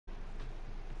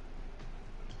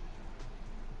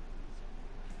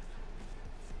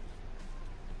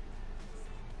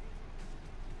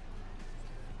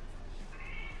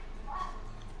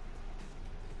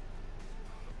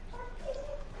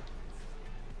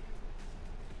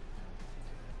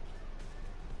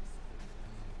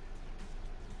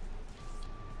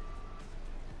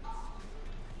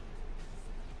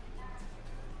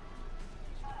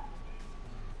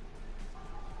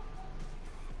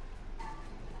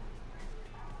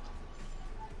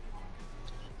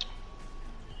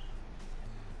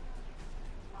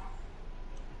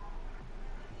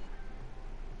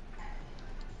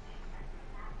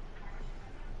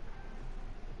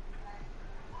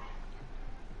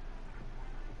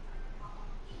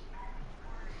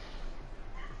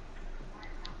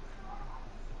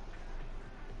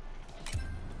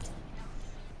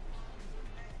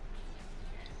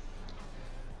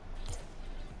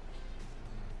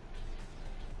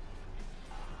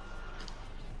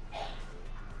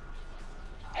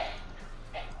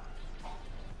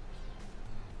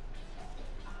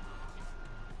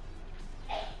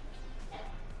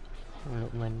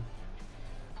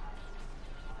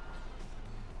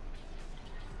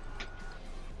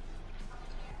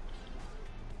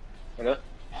Halo?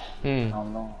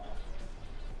 Allah.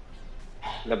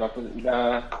 Dah berapa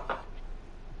dah,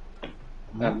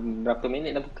 dah Hmm? berapa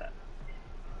minit dah buka?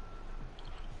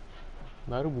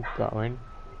 Baru buka kan.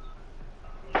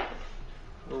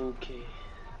 Okey.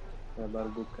 Dah baru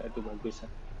buka tu bagus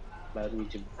lah. Baru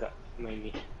je buka main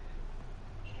ni.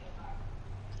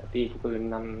 Tapi pukul 6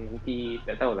 nanti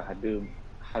tak tahulah ada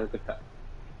hal ke tak.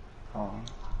 Oh.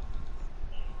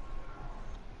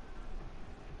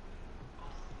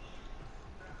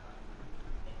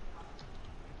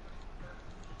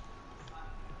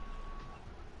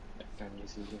 Nak tanya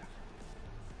sini lah.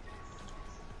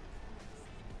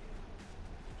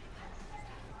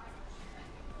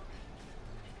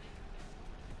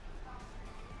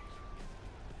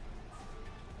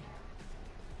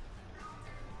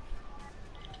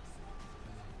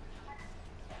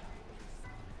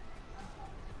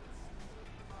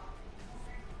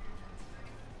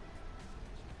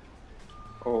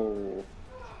 Oh.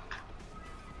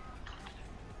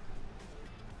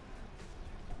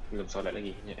 Belum solat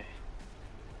lagi. Sekejap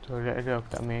Solat tu aku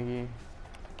tak main lagi.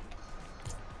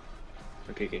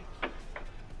 Okey, okey.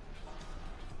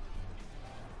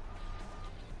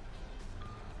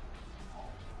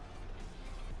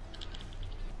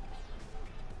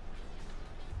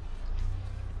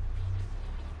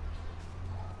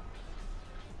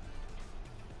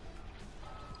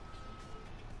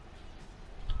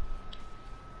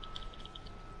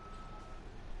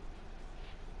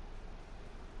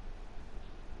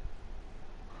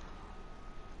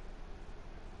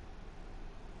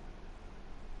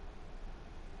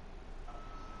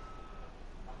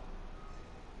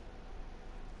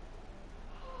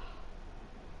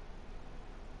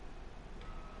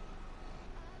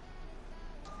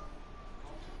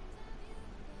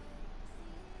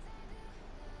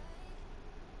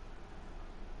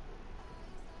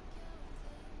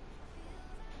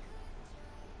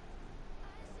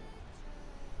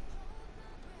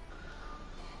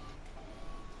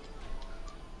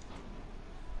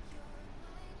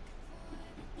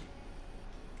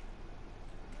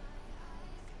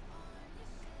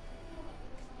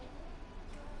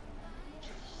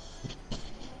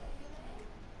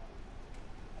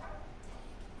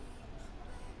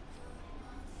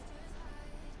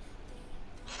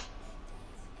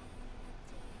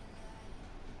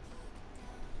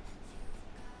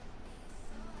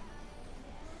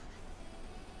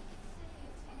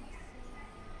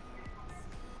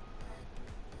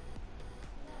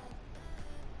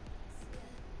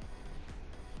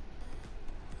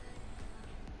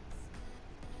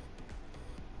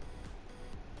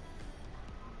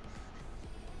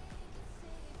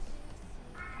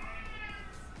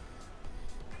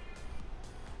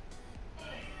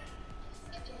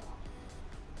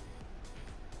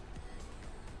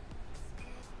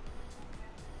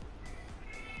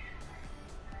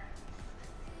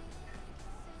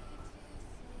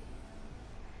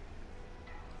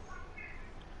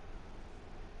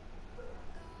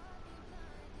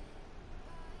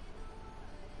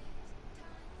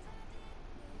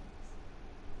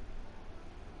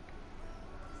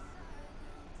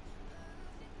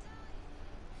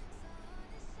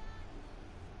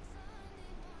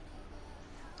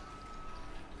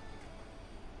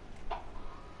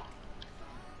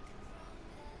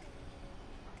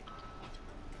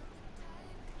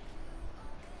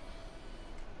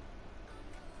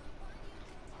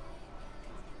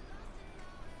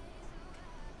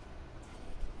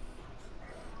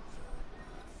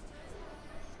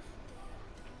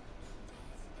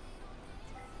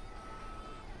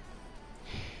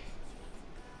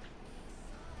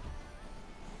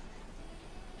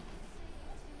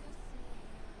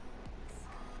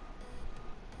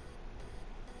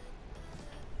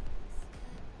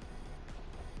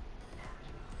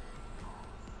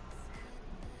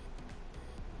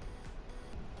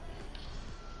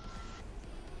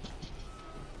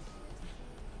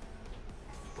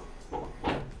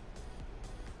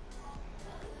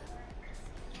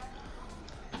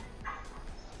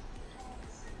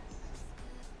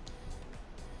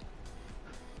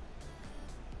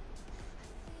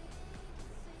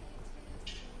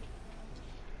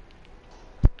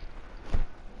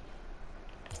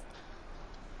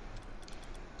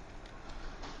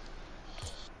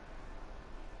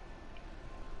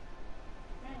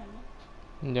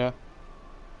 Ya.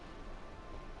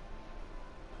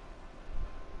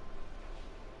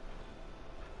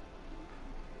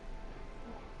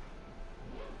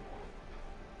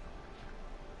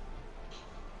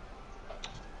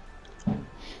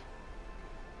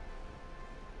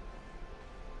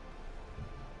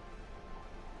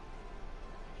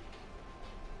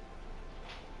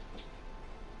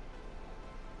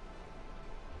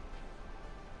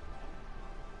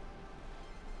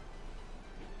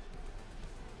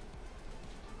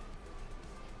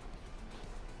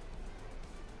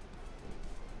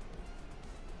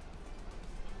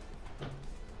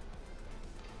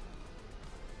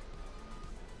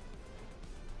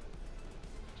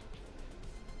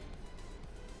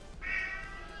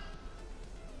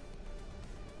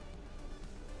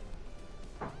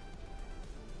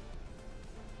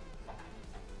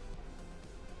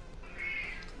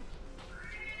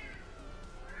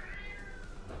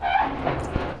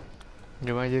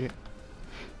 Jom aja dia.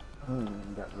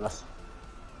 Dah last.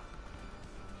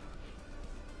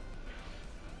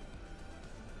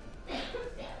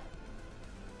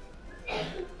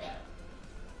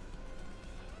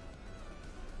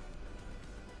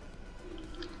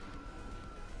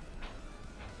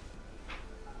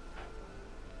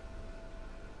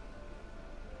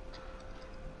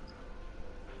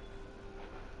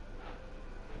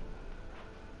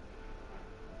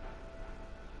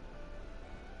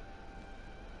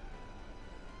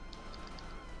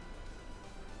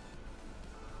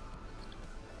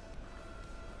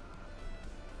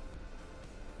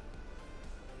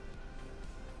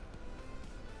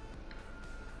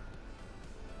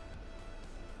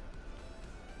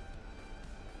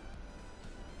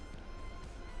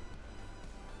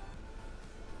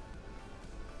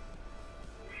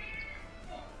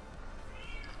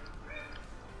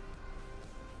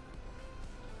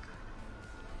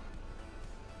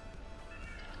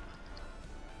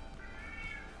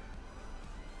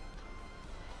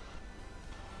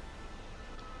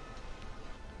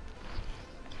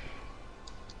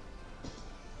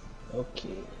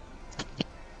 Okay.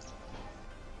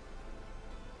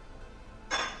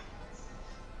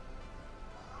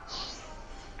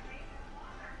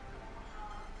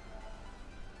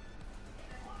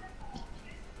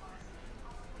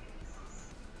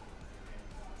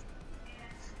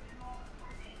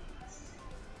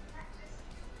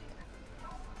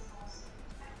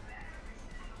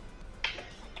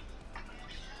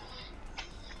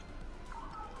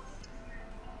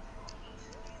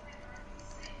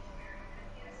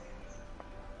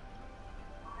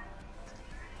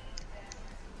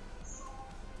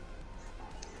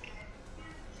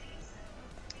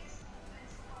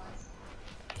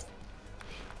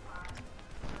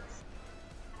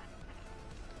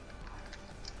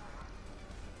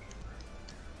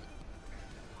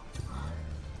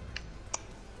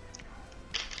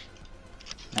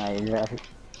 Nah, ini lah.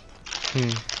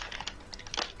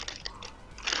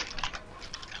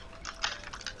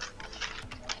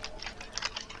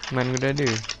 Man udah ada.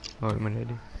 Oh, mana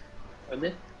ada.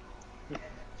 Ada?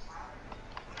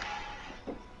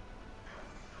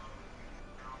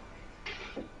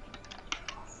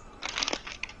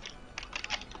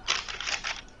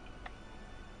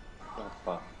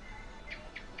 Apa?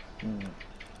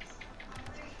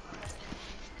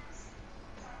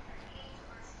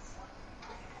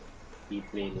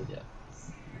 Play ni je.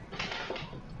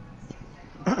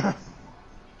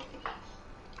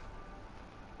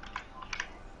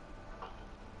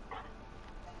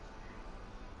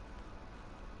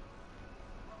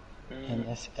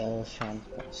 NFL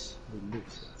Champions League.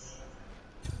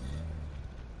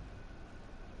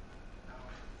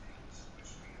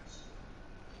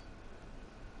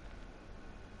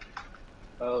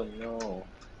 Oh no.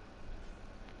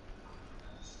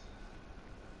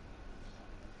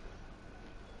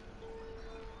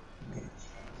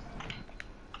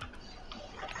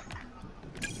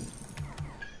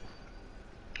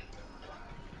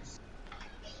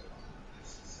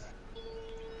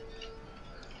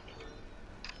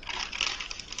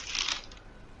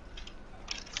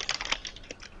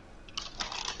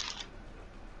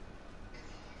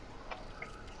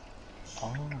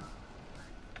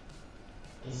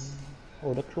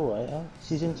 Oh, dah keluar ya.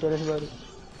 Season challenge baru.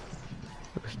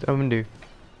 Apa benda?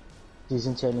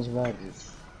 Season challenge baru.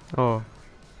 Oh.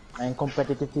 Main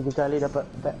kompetitif 3 kali dapat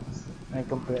tak? Main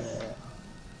kompetitif.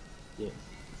 Yeah.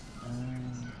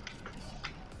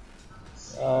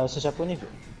 Sesiapa ni?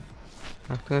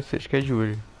 Aku tengah search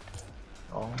casual.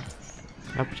 Oh.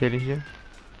 Apa challenge dia?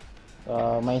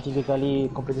 Main 3 kali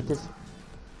kompetitif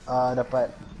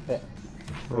dapat pack.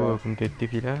 Oh,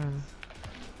 kompetitif je lah.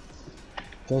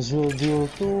 Casual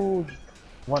deal tu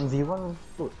 1v1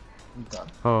 tu. Entah.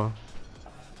 Oh.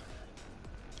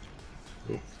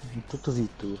 Itu tu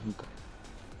V2. Entah.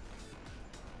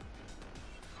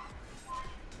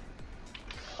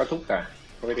 Kau tukar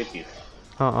kompetitif.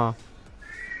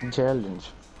 Challenge.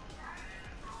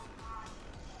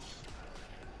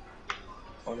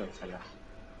 Oh, dah salah.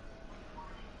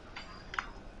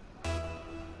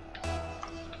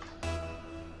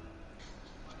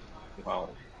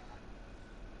 Wow.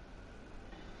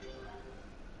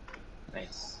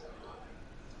 Nice.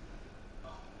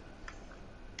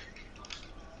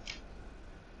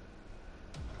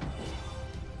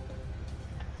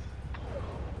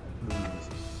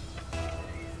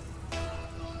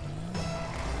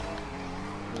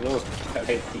 Loh,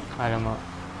 tak ready. Alamak.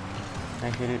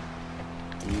 Nice hit.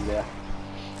 Gila.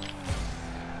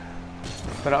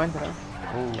 Terak kan, terak.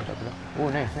 Oh, tak pula. Oh,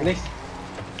 nice, nice. Next.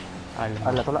 Alamak.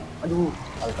 Alah tolak. Aduh.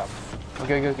 Alkap.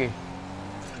 Okay.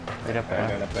 Dah dapat Dah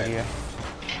lah. dapat. Sorry lah.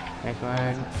 Nice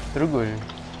one. Terus gol.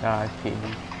 Dah sikit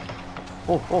lagi.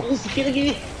 Oh. Sikit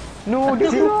lagi. No, dia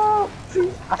block.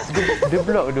 Dia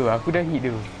block tu. Aku dah hit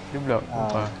tu. Dia block.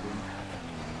 Sumpah.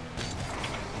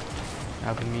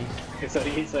 Aku miss.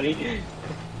 Sorry.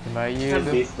 Bahaya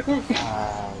tu. Habis.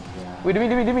 Weh,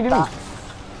 demi. Tak.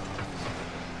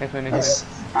 Nice one.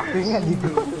 Aku ingat di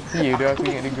gol. Ya tu, aku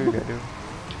ingat dia gol kat tu.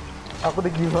 Aku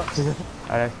dah give up je.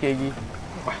 Alah, sikit lagi.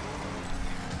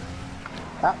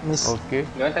 Tak, miss. Okay.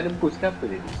 Jangan tak ada boost ke apa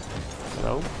tadi? Tak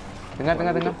tahu. Tengah. Tak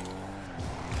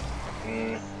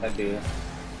ada.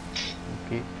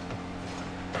 Okay.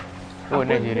 Oh,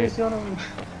 nice je dia.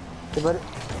 Cuba.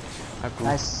 Aku.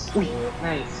 Nice.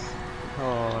 Nice.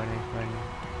 Oh, nice one.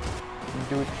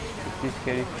 Itu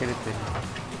scary skeleton.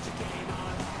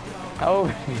 Oh,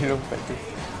 dia lompat tu.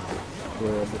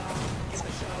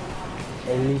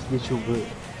 At least dia cuba.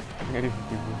 Ingat dia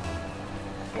tiba.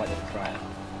 What a try.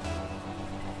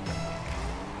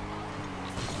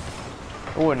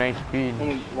 Oh, nice spin.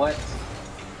 What?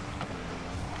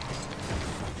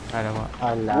 Alamak.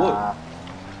 Alah.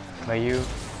 Bayu.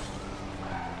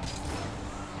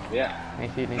 Ya.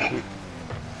 Nice hit.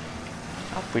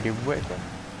 Apa dia buat tu?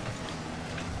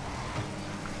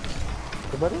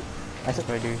 Cuba tu. Nice.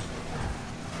 Apa dia?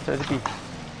 Tak tepi.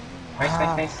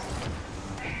 Nice.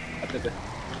 Apa tu?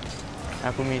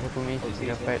 Aku miss.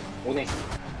 Dapat. Oh, nice.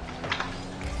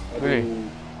 Boleh?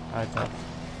 Aduh.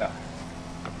 Tak.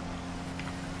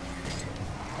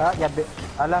 Tak. Ya be.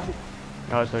 Alah.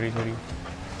 Oh, sorry.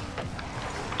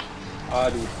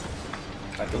 Aduh.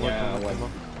 Patutnya Tunggu.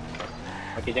 one.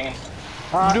 Okey, jangan.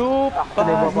 Dup. Aku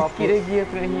dah buat apa-apa. Sikit lagi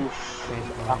aku nak hit.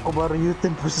 Aku baru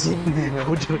U-turn pusing.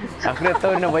 Bodoh. Aku dah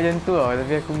tahu nak buat macam tu tau,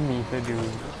 tapi aku miss tadi.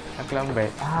 Aku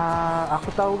lambat. Aku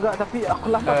tahu gak tapi aku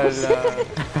lambat pusing.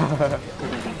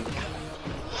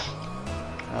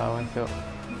 Masuk.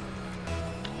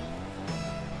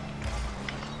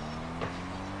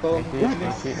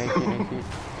 Nice hit.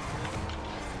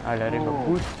 Alah, dia nak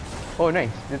push. Oh,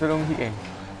 nice. Dia tolong hit kan?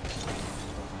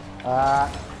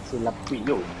 Silap.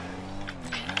 Yo.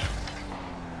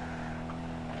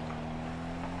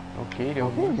 Okay, dia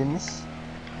Okay, okay. dia miss.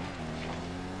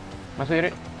 Masuk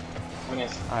Irit. Oh,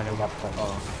 nice. Dah dapat.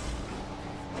 Oh.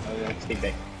 Stay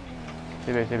back.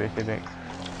 Stay back.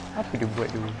 Apa dia buat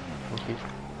tu? Okay.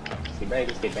 Stay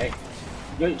back.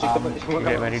 Yo, cerita pada semua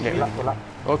Relax. Tolak.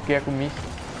 Okay, aku miss.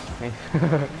 Nice.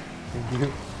 Thank you.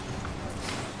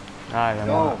 No.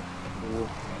 Alamak.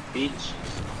 Peach.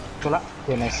 Tolak.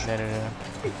 Okay, nice. Dah.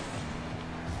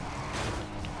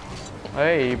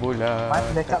 Hey, bola. Mat,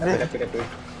 backup dia. Dapat.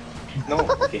 No,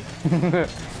 okay.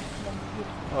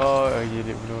 Oh,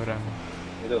 dia bunuh orang.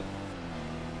 Itu.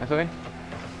 Masuk kan?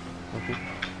 Okay.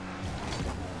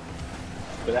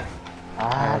 Betul lah.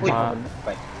 Alamak.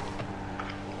 Dapat.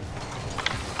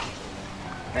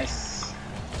 Nice.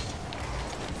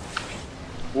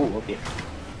 Oh, okay.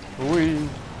 Ui.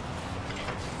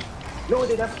 No,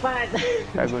 dia dapat.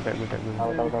 Tak gol.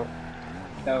 Tahu.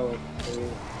 Tahu.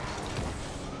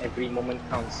 Every moment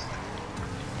counts.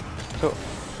 So,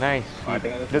 nice.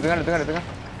 Tengah. Dia tengah.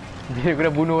 Dia aku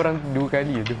dah bunuh orang 2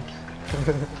 kali tu.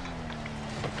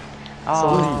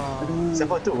 Sorry.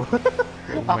 Siapa tu?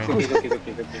 Aku Okay.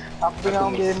 Aku tengah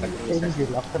ambil Angel.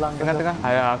 Aku terlanggar. tengah.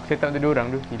 Aku set up untuk 2 orang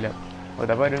tu. Silap. Oh,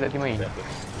 tak apa, dia tak main.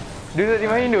 Dia tak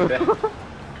main tu.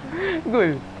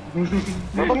 Gol.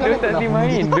 Dia tak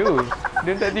main tu.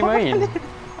 Dia tak main.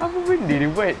 Apa benda dia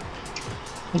buat?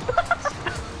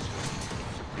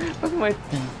 Aku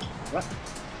mati. What?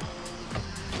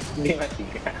 Dia mati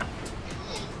ke?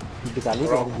 3 kali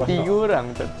Wrong. kau 3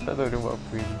 orang tak tahu dia buat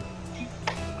apa ni.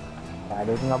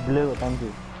 Dia tengah blur time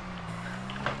tu.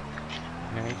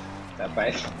 Nice.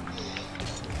 Dapat.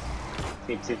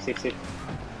 Sip.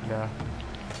 Dah.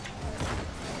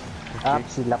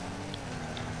 Silap.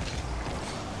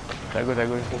 Tak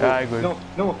gol.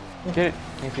 No. Get it.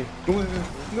 Nice.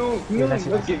 No.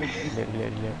 Okay.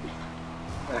 Lihat.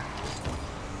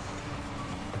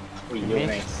 Oh, yo, Miss.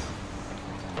 nice.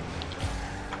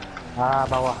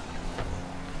 Bawah.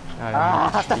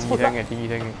 Tinggi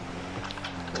sangat.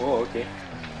 Oh, okay.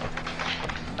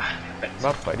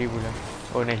 Bapak dia pula.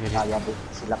 Oh, nice dia. Ya be.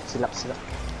 Silap.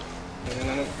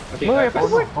 No. Okay. Boy, dapat. apa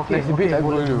buat? Okay, Nasib baik tak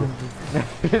gol tu.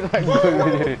 Dia tak gol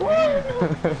tu.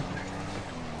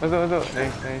 Masuk.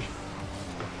 Nice.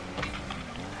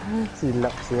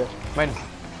 Silap. Man.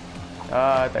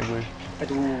 Tak gol.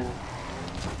 Aduh.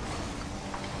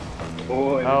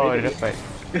 Oh, Dia dapat.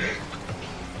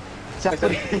 Siapa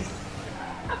ni?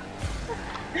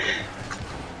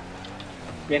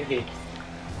 PNK.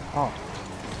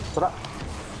 Tolak.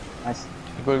 Nice.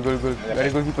 Gol. Ada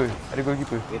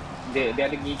goalkeeper. Dia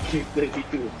ada keeper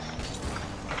situ.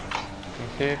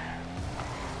 Save.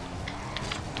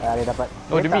 Dia dapat.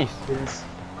 Oh, dia tak. miss.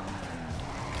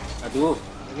 Aduh,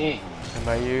 ni.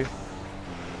 Bahaya.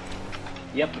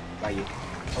 Yap, bahaya.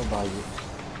 Oh, bahaya.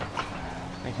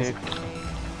 Nice save.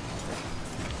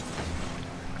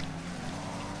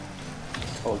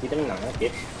 Oh, kita menang okey.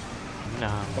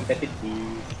 Menang.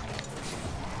 Kompetitif.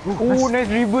 Oh, nice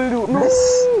dribble tu. No.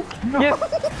 Yes.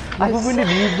 Apa benda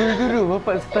dribble tu tu?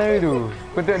 Bapak style tu.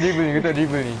 Kau tengok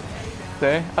dribble ni.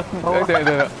 Style. Aku tak.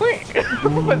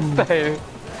 Bapak style.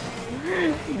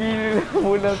 Gila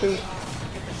bola tu.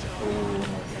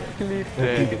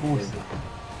 Kelihatan.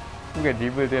 Bukan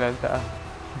dribble tu lantak ah.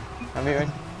 Ambil kan.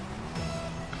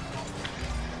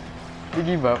 Dia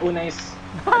give up. Oh, nice.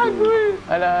 Gol.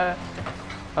 Alah.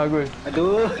 Gol.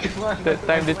 Aduh, That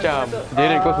time dia macam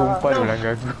Derek kau sumpah tu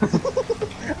langgar aku.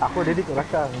 Aku Dedi kat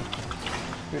belakang.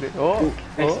 Oh.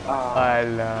 nice.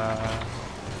 Alah.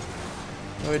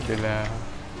 Udahlah.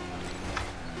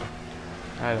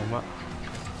 Alamak.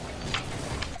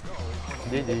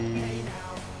 Jadi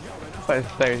apa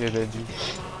style dia tadi?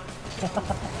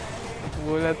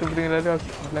 Bola tu berdeng lalu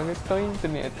aku langgar toin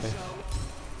ternik atas.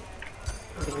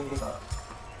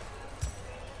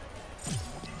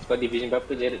 Kau division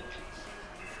berapa, Jared?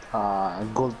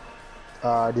 Gold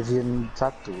Division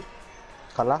 1.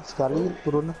 Kalah sekali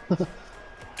turun lah.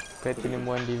 Platinum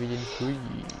 1 Division 3.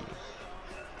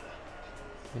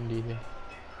 Sendi dia.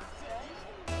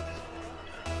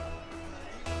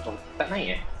 Oh, tak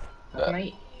naik Tak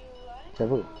naik.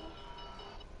 Siapa?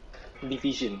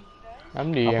 Division.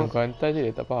 Amdi yang kau hantar je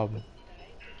dia tak faham.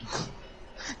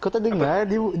 Kau tak dengar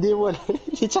dia buat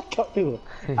dia cakap tu.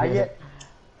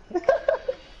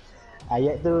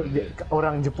 Ayat tu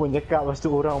orang Jepun cakap, lepas tu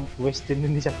orang Western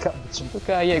ni cakap macam Tu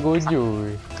kan ayat Gojo.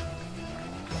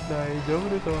 Dah jauh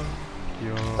dia tu.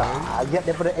 Yo. tak, ayat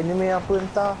daripada anime apa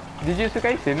entah. Jujutsu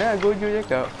Kaisen lah Gojo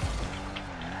cakap.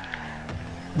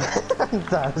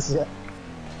 Entah siap.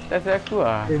 Tak salah aku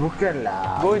lah.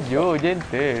 Bukanlah. Gojo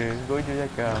gentle. Gojo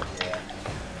cakap.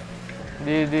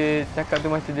 Dia cakap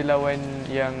tu masa dia lawan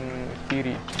yang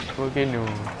Spirit Volcano.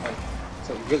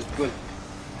 So, goal.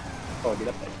 Oh,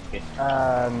 dia dapat. Okay.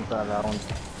 Entahlah.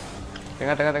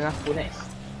 Tengah. Oh, nice.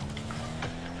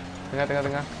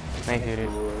 Tengah. Nice dia.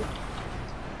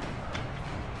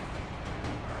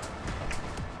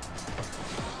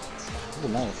 Oh,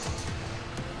 nice.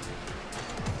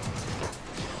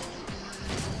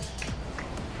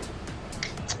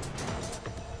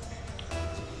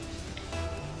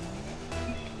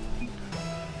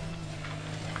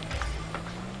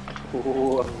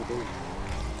 Oh,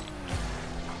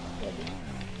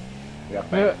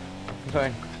 dapat.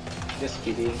 Fine. Just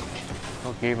kidding.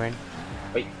 Okay man.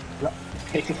 Wait.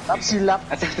 Silap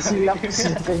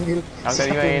angle. Aku tak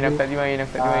main.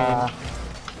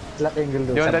 Silap angle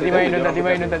tu. Dia tak main.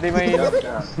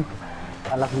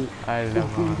 Alamak.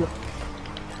 Alamak.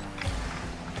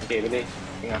 Okay, boleh.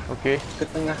 Tengah. Okay.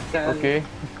 Ketengahkan. Okay.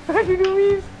 Aduh, dia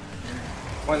miss.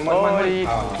 One.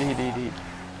 Di.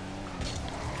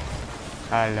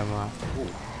 Alamak.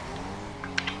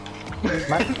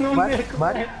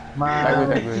 Mat.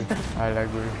 Bagus. Alah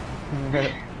gol.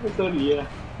 Sorry lah.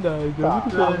 Dah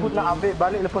Tak, aku nak ambil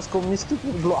balik lepas kau miss tu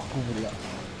block aku pula.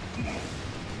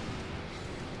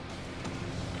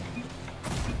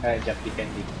 Jumpikan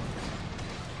dia.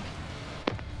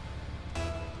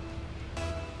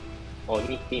 Oh,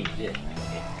 ni team je.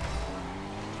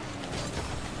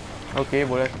 Okay,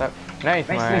 bola stuck. Nice,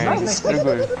 Nice. Good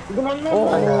goal.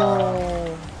 Oh.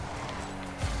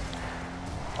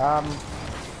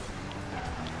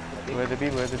 Bola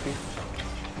tepi.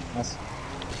 Mas.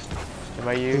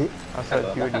 Bahaya. Asal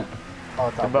COD. Oh,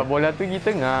 tak. Sebab bola tu pergi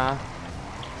tengah.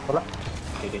 Bola.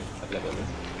 Okay, tak boleh.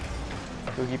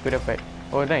 So keeper dapat.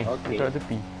 Oh, nice. Okay. Dia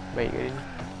tepi. Baik kali ni.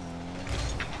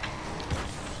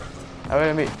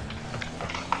 Awal ambil.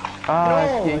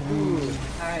 Sikit lagi.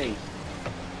 Hai.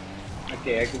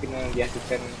 Okay, aku kena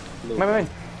biasakan slow. Main.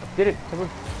 Jared, siapa?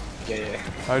 Ya.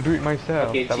 I'll do it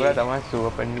myself. Okay, Tak apalah, tak masuk.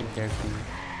 Apa noob je aku.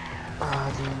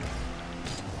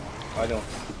 Oh no.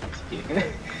 Sikit.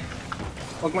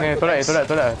 Oh, come on. Tolak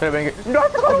bangkit. Dah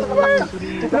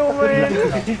no man.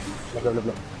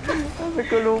 Belum. Sampai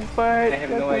kau lompat. I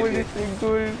have no Aku idea. boleh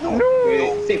singgul. No.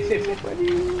 Wait, save.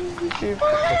 Save.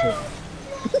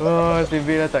 Oh,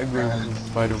 save lah tak gol.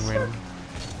 Baru main.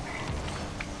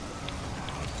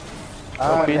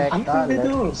 Okay. Apa dia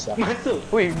tu? Masuk.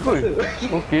 Weh, gol.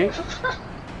 Okay.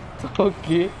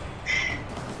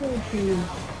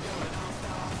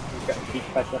 Buka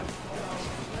kipas lah.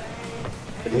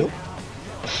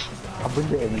 Apa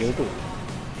benda angle tu?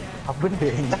 Apa benda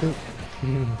yang tu?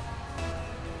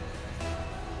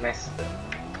 Master.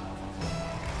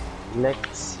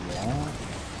 Lex ya.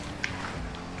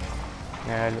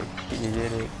 Ya, sikit je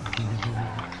Derek.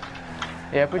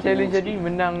 Apa challenge jadi?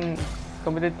 Menang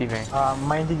kompetitif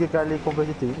Main 3 kali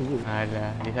kompetitif je.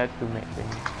 Alah, dia satu match ni.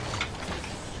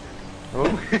 Oh.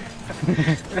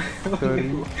 Sorry.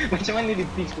 Macam mana dia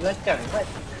pitch ke belakang? What?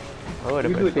 Oh,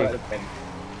 dapat Duduk save. depan.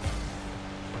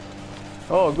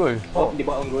 Oh, gol. Oh, dia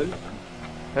buat on goal.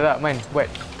 Tak, main. Buat.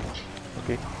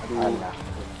 Okay. Aduh. Alah.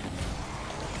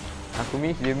 Aku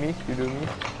miss, dia miss, dia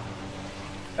miss.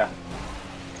 Dah.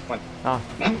 Come on.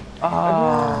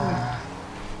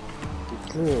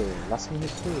 Kita last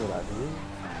minute tu lah tu.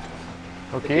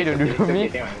 Okay, dua-dua Okay,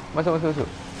 miss. tengok. Masuk.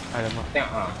 Alamak.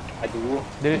 Tengok. Aduh.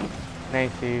 Dia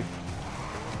nice save.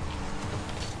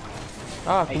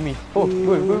 Aku miss. Oh,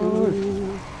 gol.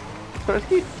 Stop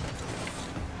sikit.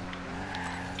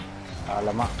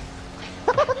 Alamak.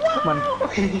 Man.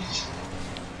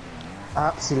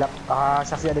 Silap.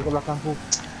 Syafiq ada kat belakangku.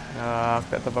 Aku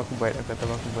tak tahu aku buat. Aku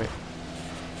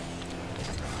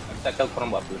tak tahu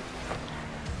korang buat apa.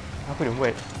 Apa dia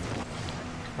buat?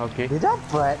 Okay. Dia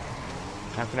dapat.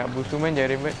 Aku nak boost tu man,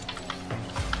 jangan rembat.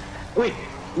 Ui.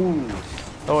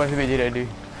 Oh, nasib baik je dah ada.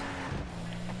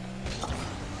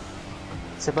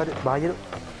 Sebab bahaya tu.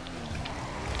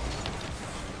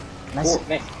 Oh, Nice.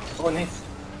 nice. Oh, nice.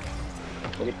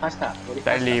 Boleh pass tak? Boleh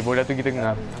Tak pass boleh, bola tu kita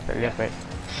tengah. Aku tak boleh dapat.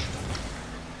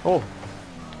 Oh.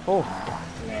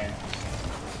 Nah.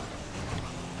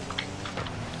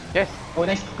 Yes. Oh,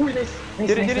 nice. Nice.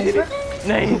 Jadi.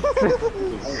 Nice.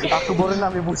 Aku baru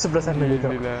nak ambil boost sebelah sana tu.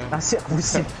 Alhamdulillah. Nasib aku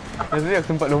pusing. Maksudnya aku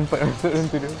sempat lompat masuk dalam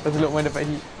tu. Lepas Lokman dapat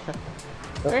hit.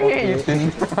 Okay. You turn.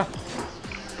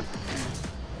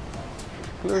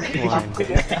 Close one.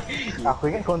 Aku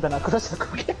ingat kau tak nak cross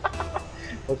aku.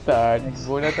 Tak,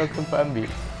 bola tu aku sempat ambil.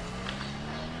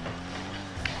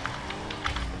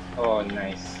 Oh,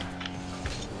 nice.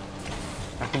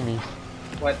 Aku miss.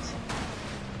 What?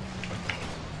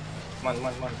 Come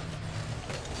on.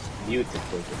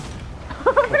 Beautiful.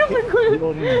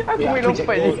 Aku main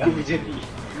lompat je. Apa jadi?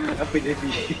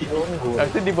 Aku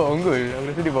rasa dia bawa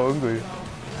unggul.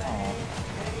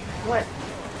 What?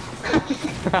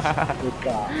 Aku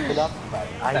dapat.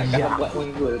 Tak, kalau buat on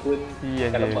goal pun,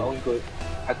 Iya kalau je. buat on goal,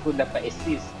 aku dapat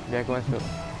assist. Biar aku masuk.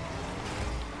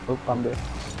 Oh, ambil.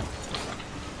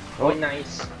 Oh,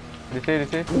 nice. Dia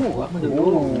say. Apa tu?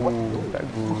 Tak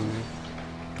gol.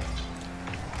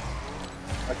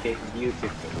 Okay,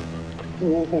 beautiful.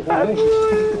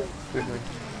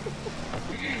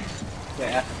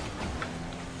 Yeah.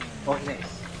 Oh,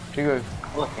 nice. Dia gol.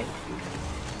 Oh, thank you.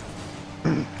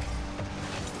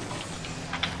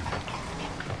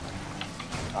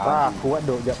 Kuat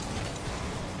duk jap.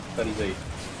 Sorry.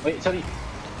 Wait, sorry.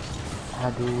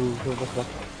 Aduh, bos.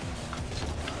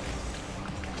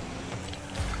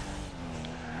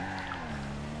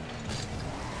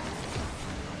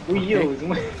 Oh, yo,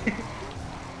 semua.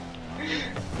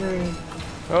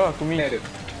 Oh, aku miss. Ada.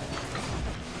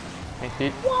 Nice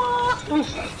hit.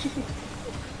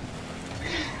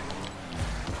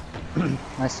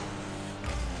 Nice.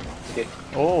 Okay.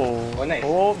 Oh. Oh, nice.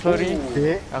 Oh, sorry.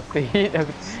 Okay. Aku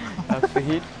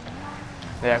hit.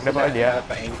 Ya, aku dapat dia.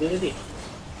 Dapat angle ni.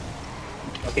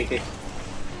 Okay.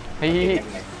 Hit.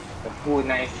 Oh,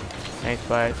 nice. Nice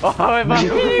fight. Oh, bang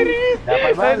kiri.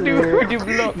 Dapat balik. Aduh, dia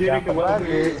block. Dapat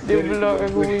balik. Dia block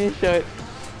aku punya shot.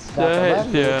 Dapat Jahat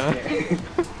balik. dia.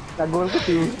 Tak gol ke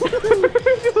tu?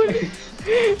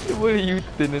 Dia boleh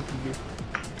U-turn nanti tu.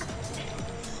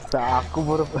 Tak, aku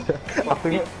baru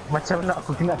aku ingat macam nak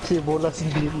aku kena clear bola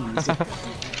sendiri.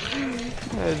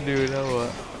 Aduh,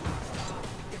 lawak.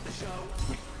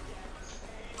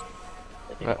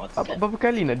 Berapa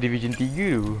kali nak Division 3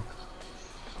 tu?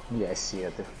 Yes, ya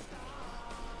tu.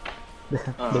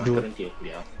 Berdua.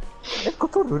 Dia. Kau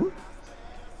turun?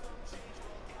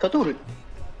 Kau turun?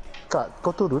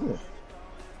 Kau turun ke?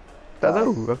 Tak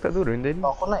tahu, aku tak turun tadi.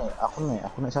 Oh, aku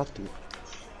naik satu.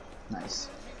 Nice.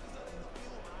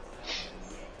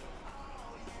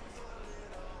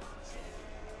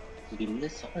 Bila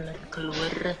soalan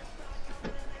keluar?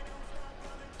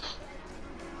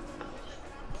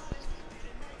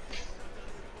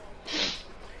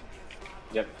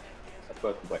 Jap, apa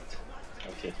aku buat?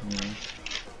 Okay.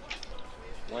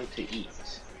 Want to eat?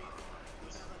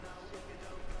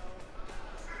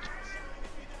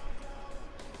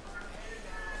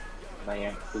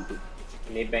 Banyak to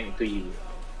Maybank to you.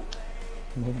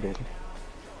 Maybank.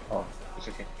 Oh, it's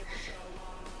okay.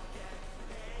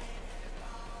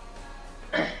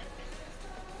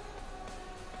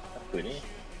 Apa ni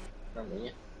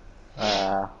namanya?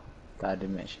 Tak ada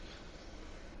match.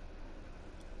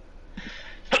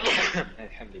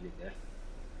 Alhamdulillah.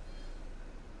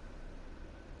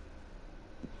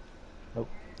 Oh.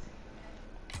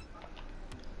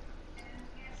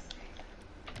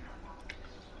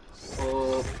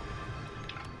 Oh,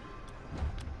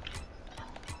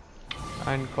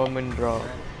 Uncommon drop.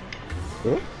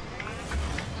 Eh?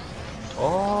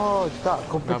 Oh, tak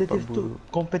kompetitif Nampak tu. buruk.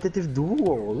 Kompetitif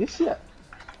duo. Wis ya.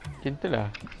 Macam tu lah.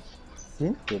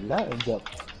 Simple lah jap.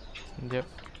 Sekejap.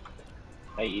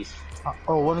 Ais.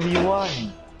 Oh,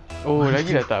 1v1. Oh,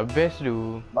 lagi dah tak best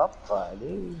tu. Bapa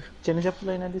dia. Channel siapa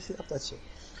lain ada si apa sih?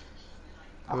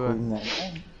 Aku Tuan. ingat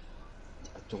kan.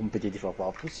 Tu kompetitif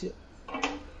apa-apa sih.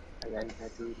 Alan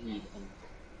Haduri.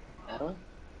 Aron?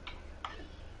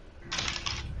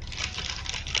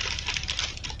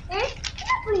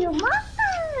 Kenapa you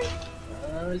makan?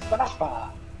 Sebab apa?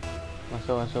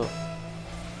 Masuk.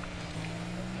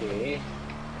 Okey.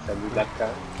 Sabu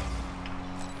belakang.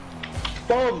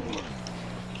 Tom!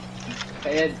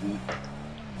 Saya di.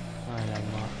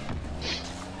 Alamak.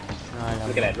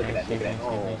 Look at that.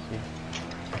 Oh.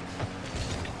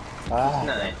 Ah.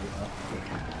 Nice.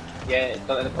 Yeah,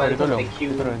 dia tolong. thank you,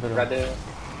 Dia tolong. brother.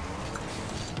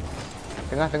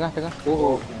 Tengah.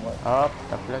 Oh, Up,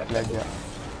 tak pula kelajak.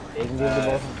 Angle di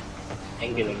bawah.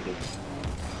 angle.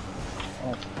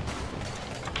 Oh.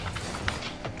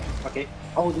 Okay.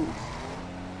 Oh, tu.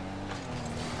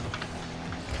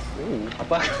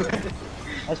 Apa?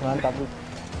 Ah, mantap tu.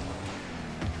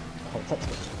 Oh, tak.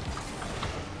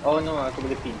 Oh no, aku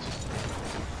boleh pinch.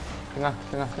 Tengah.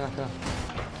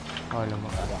 Oh,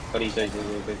 alamak. Sorry. Tak.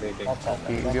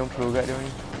 Okay, dia pro kat dia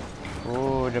ni.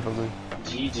 Oh, dah bagus.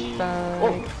 GG. Time.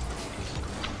 Oh,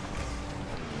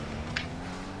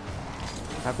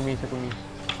 Aku miss. Aku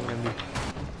ambil.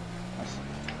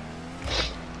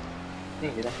 ni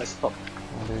dia dah stop.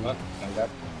 Ada. Anggap.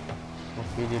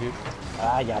 Okay, dia rip.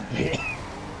 Ah, jabe.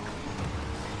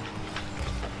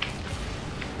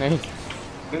 Nice.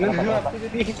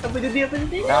 Apa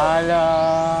jadi?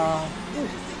 Alah.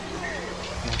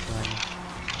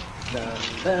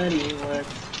 Somebody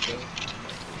wants to.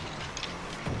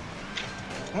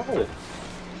 Apa?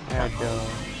 Ada.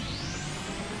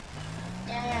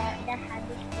 Dah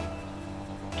habis.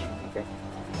 Okay.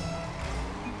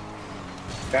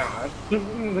 Dah,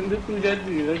 benda tu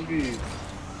jadi lagi.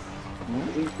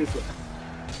 Itu tu.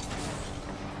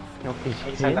 Okay.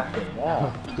 Salah. Ya.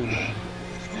 Okay.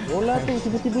 Bola tu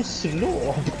tiba-tiba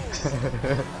slow.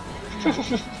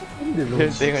 Dia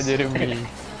tengok Jeremy.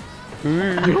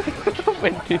 Benda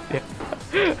dia.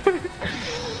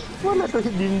 Bola tu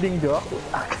hit dinding je aku.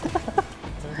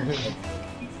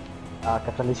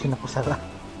 Katalisin aku salah.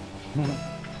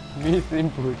 Miss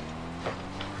input.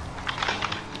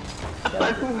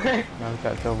 Aku Aku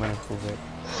tak tahu mana aku buat.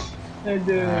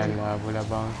 ada. Alah, bola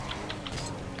bounce.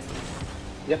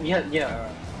 Ya.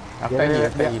 Aku tak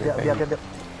lagi. Biar.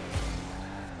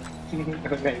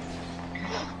 Nice.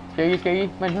 Sekali.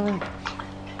 Man.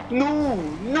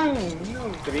 No.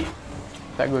 Tapi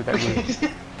Tak gol.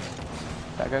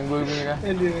 Takkan gol punya kah?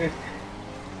 ada.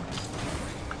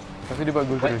 Lepas tu dia buat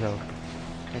gol terus tau.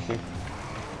 Okay.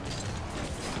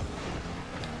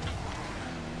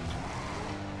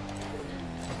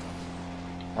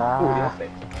 Oh, dia Ah,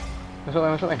 offside.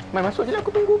 Masuk. Man, masuk je lah.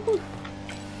 Aku tunggu apa?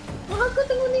 Aku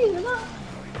tunggu ni je lah.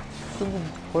 Tunggu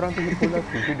orang tunggu bola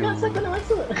aku. Tidur. Masa aku nak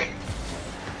masuk.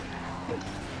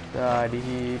 Dah, di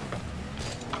hit.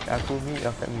 Aku miss.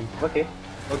 Aku tak miss.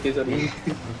 Okay, sorry.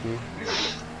 Okay.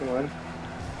 Come on.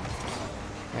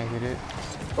 Kira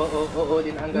Oh,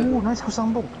 dia nak angkat. nice aku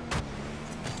sambung.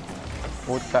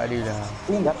 otak dia lah.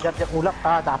 Jap ulap.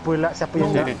 Ah, tak apalah siapa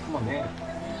yang Dia nak. dia.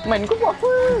 Man, kau buat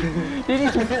apa? Dia ni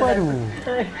sumpah tu.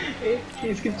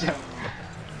 Sekejap.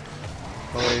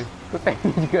 Oi, kau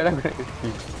tanya juga lah aku nak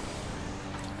skip.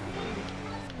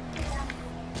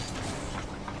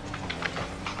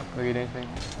 Okay, nice.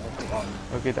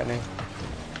 Okay, tak nice.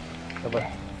 Sabar.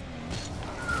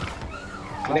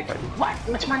 Nampak dia. What?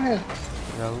 Macam mana?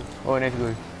 Tahu. Oh, nice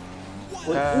goal.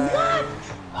 Time.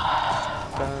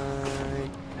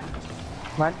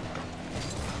 Mat.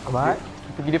 Mat.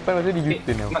 Pergi depan masa dia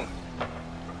U-turn tau. Man.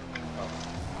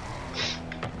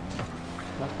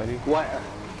 Nampak dia. What?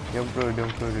 Jom pro.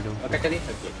 Akan cari?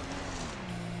 Okay.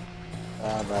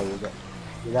 Ah, baru je.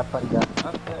 Dia dapat je.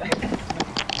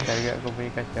 Target kau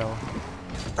punya kacau.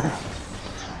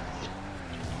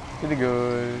 Itu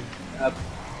gol.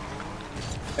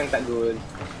 Kan tak gol.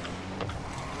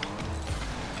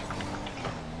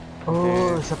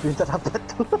 Oh, siapa yang tak dapat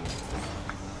tu?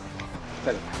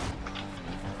 Tak.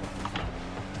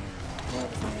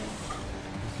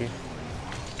 Okay.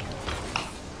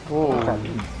 Oh. Tak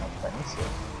ni sih.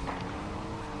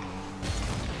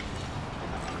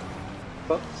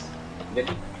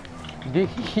 Jadi Dia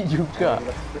hit juga.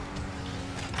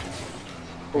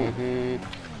 Hit.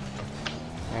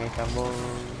 Naik sambung.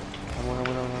 Sambung.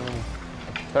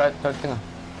 Tarik tengah.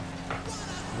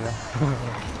 Alah.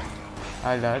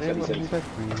 Alah, dia buat Sorry. ni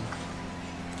satu.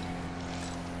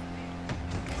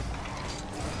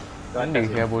 Mana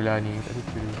saya bola ni? Tak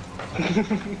suka.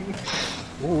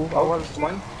 Awal come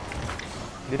on.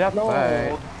 Dia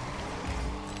dapat.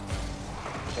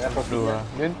 Saya Pro pro lah.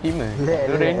 Dia team eh. Lek,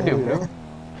 Dia lek, random lek. bro.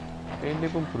 Random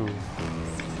pun pro.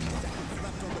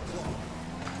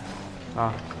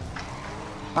 Ah,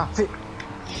 Ah, fit.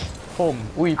 home.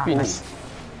 Ui, pin. Nice.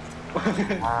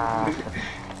 Ah.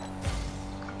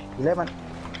 Gila man.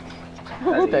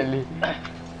 Tak boleh.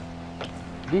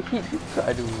 Dia hit juga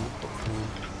aduh.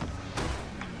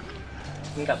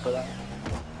 Ni tak apa lah.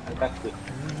 Aku takut.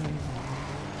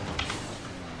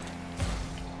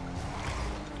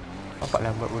 Nampak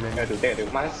lambat bola ni. Aduh, tengok tu.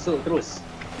 Masuk terus.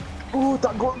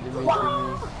 Tak gol. Dia main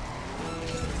sini.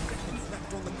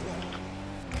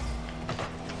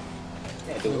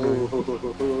 Aduh.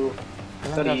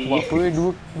 Kalau Sorry. aku buat apa?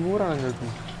 Dua orang je aku.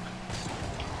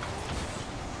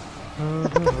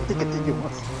 Tiga-tiga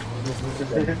mas.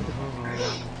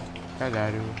 Kalah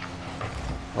tu.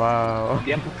 Wow.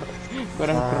 Diam.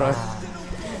 Korang cross.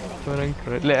 Korang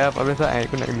cross. Lek lah 14 saat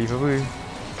aku nak leave apa.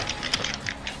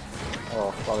 Oh,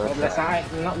 14 saat.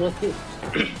 Not worth it.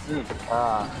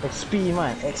 XP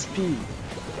man, XP.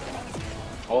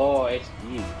 Oh,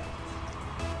 XP.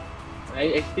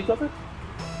 XP tu apa?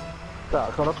 Tak,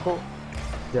 kalau kau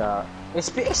ya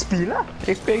XP lah.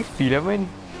 XP lah man.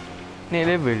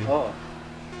 Naik level. Oh.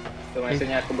 So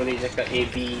maksudnya aku boleh cakap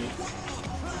AB,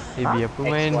 AB apa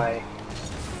man? XY.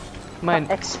 Man,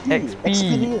 XP.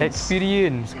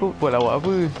 Experience. Kau buat lawak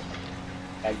apa?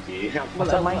 Kaji.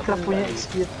 Macam Minecraft punya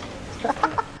XP.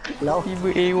 Lau. Tiba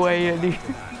AY tadi.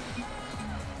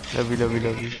 Love.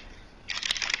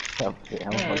 Okay,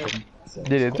 macam.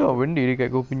 Dia dah tahu benda dekat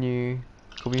kau punya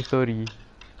story.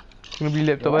 Kena beli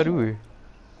laptop baru ke?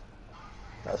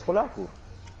 Tak sekolah aku.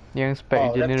 Yang spec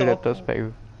Oh, general laptop laptop spec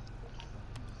tu.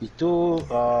 Itu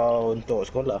untuk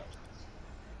sekolah.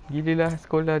 Gila lah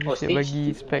sekolah dia Oh, siap stage bagi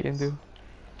tu. spec yang tu.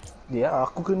 Dia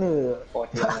aku kena Oh,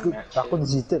 aku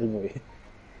digital ni.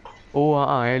 Oh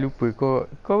lupa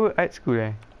kau art school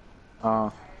eh?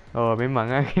 Oh memang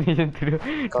lah kena macam tu.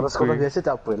 Kalau Lupa. sekolah biasa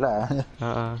tak apalah.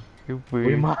 Lupa.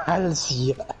 Weh mahal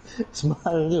siap.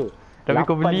 Semahal tu. Tapi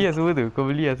kau 8 beli lah semua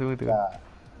tu.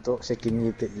 Untuk second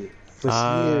year, third year. First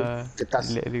year kertas.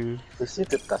 Relax tu. First year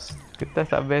kertas. Kertas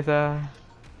tak best lah.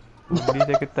 Beli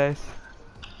saya kertas.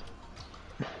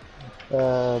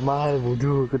 Mahal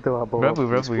bodoh kau tahu apa.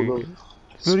 Berapa?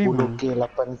 10k,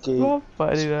 8k. Bapak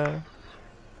dia lah.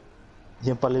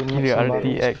 Yang paling Kira mahal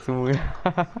RTX semua.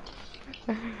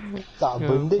 tak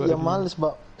benda Bapak yang dia. mahal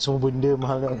sebab semua benda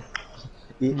mahal kan.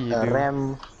 Gila. RAM,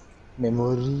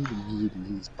 memory,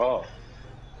 gila. Oh.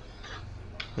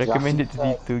 Recommended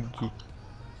Graphic 32 gig.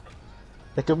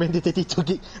 Recommended 32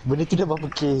 gig. Benda tu dah berapa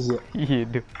K je. Ya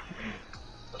tu.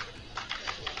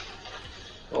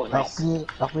 Oh, nice.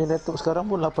 Aku punya laptop sekarang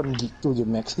pun 8 gig tu je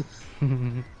max.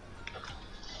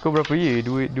 Kau berapa ye?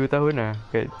 2 tahun lah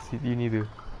kat uni tu.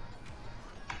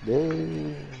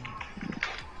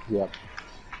 Yap.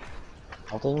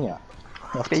 Aku tak ingat.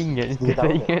 Tak ingat. 3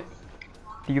 tahun.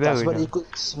 3 Tak, tahun sebab lah. dia ikut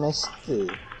semester.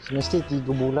 Semester 3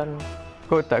 bulan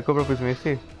Kau berapa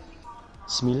semester?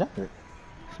 9.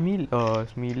 9. Oh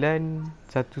 9.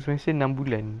 Satu semester 6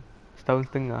 bulan. Setahun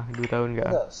setengah. 2 tahun ke?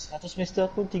 Tak, satu semester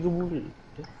aku 3 bulan.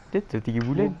 Dia tu 3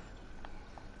 bulan.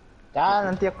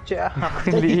 Nanti aku cek lah. Aku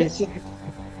tak Boleh. ingat sih.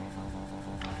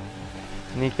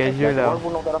 Ni casual lah.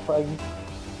 Walaupun aku tak dapat lagi.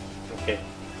 Okay.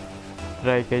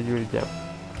 Try casual jap.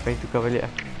 Lepas tukar balik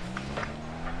lah.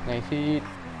 Nice hit.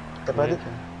 Tak balik.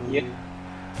 Ya.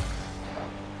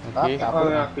 Okay. Tak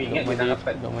apa. Aku ingat dia nak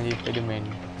dapat. Dok Majid Spiderman.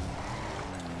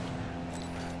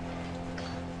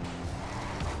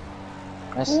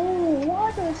 Nice.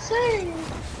 What a save!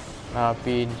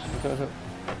 Pin. Masuk.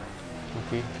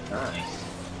 Okay. Nice.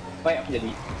 Baik apa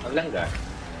jadi? Melanggar.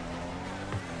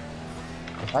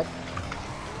 Right.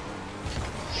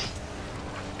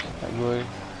 Tak gol.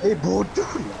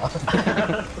 Bodoh lah.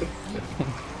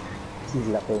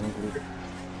 Gila pengen dulu.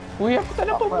 Ui, aku tak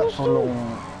dapat musuh.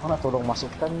 Kau nak tolong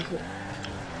masukkan je.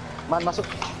 Man masuk.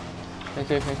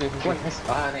 Nice. Nice.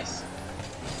 Nice.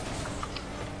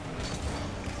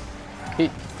 Hit.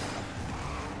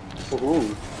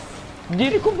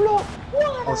 Diri ku block.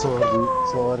 Oh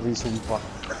sorry sumpah.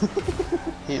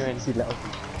 Hit man. Silap aku.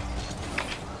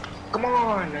 Come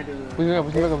on. Aduh.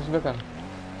 Pusing belakang.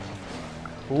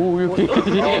 Oh, okay.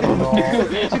 no.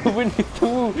 Apa benda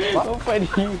tu? Apa ni?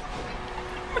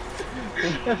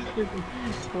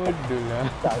 Bodoh lah.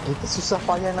 Tak, kita susah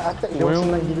payah nak attack dia orang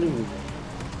senang gila.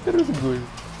 Terus gol.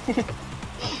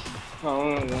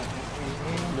 Oh,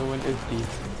 No one SD.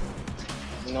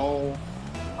 no.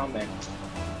 Amen.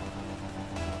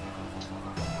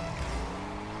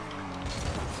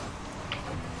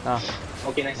 Ah,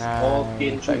 Okay, nice. Nice. Okay,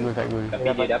 Tak gol, tak gol.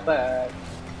 Tapi dia dapat.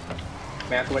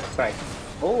 Main aku buat strike.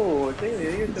 Oh,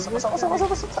 dia Sama-sama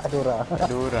ada orang.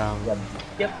 ada orang.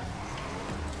 Yep.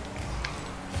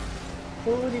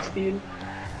 Oh, dia steal.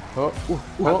 Oh,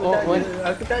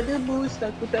 Aku tak ada boost.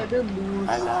 Aku tak ada boost.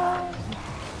 Alah.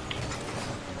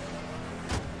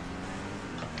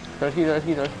 Terus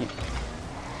sikit.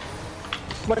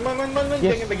 Man.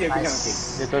 Yes. Jangan bagi aku Nice. yang okay.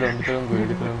 Dia tolong gol.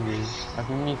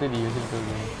 Aku miss tadi, macam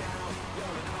tolong.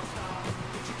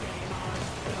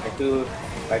 Aku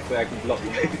block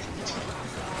dia.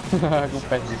 Aku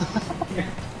pass dia.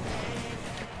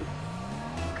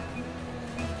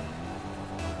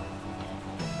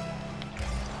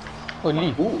 Oh,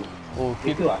 leave. Oh,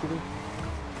 okay Itu tu. lah.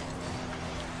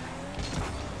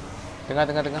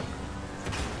 Tengah.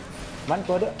 Man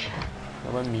kau ada?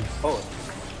 Lawan mi. Oh,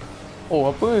 Oh,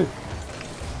 apa?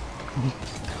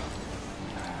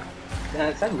 dah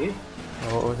saja.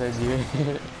 Oh saja.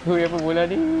 Hui, apa bola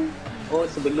ni? Oh,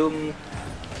 sebelum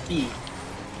T.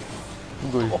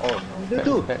 Gol. Oh, itu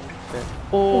tu.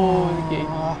 Oh, okey.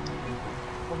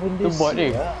 Apa benda Tu bot dia.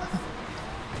 siap?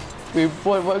 Weh,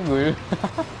 Paul buat gol.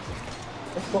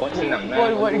 Bot senang lah.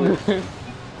 Paul buat gol.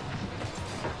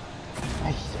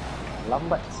 Aish,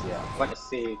 lambat siap. What a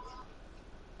save.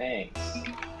 Thanks.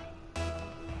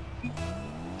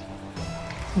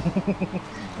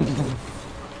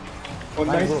 Oh,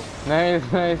 Man, nice. bro. Nice.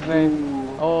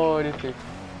 Oh, dia save.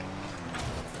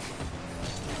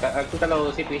 Aku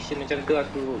kalau situation macam tu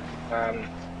aku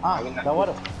Ah, aku nak- lawan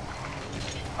tu.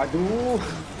 Aduh.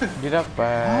 Dia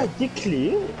dapat. Dia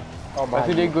clear. Oh, Lepas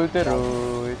tu dia gol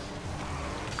terus.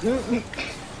 Dia red.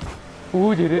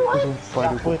 Oh, sumpah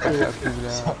dia Siapa tu? kat aku pula.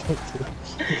 Siapa tu?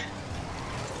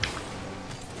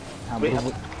 Ah, Wait,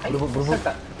 berebut. Asal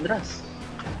tak deras?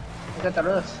 Asal tak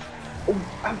deras? Oh,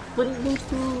 apa benda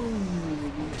tu?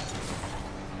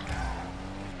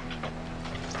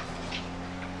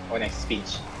 Oh, nice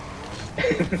speech.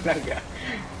 Laga.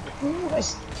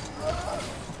 Nice.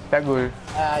 Tak gol.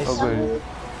 Nice. Oh, gol.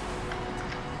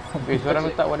 Seorang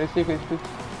letak water save kat situ.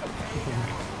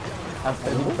 Aku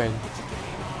tak defend.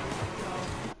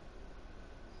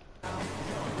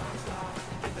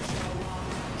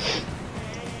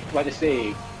 What a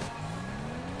save.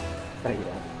 Baik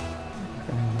dah.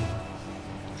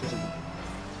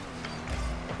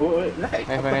 Oh, like.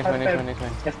 Nice one.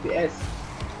 FPS.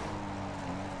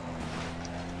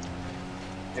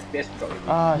 FPS drop lagi.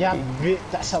 Ah, Yang shit. grade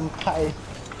tak sampai.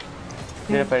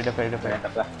 Dia dapat.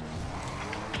 Tak lah.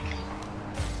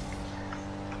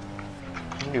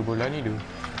 Mana dia bola ni tu?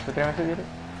 Kau try masuk je tu.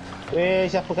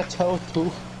 Siapa kacau tu?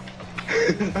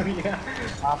 Ya.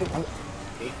 Afif,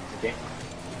 Okay.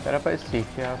 Tak dapat save,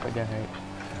 siapa jahat.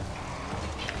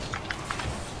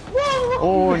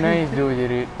 Oh, nice tu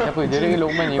Jared. Siapa? Jared ke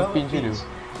Lokman yang pinch dulu?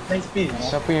 Nice pinch.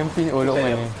 Siapa yang pinch? Oh,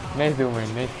 Lokman ni. Nice tu man,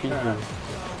 nice pinch tu.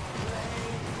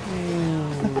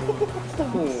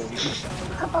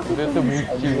 Dia tu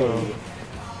bucu tau.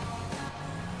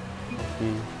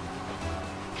 Okay.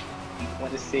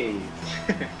 What a save.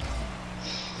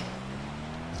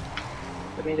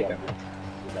 Tapi dia cakap.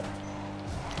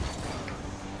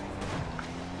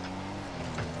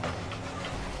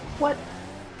 What?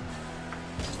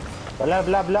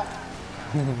 Belah.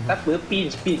 Tak apa,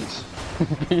 pinch.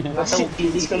 Tak tahu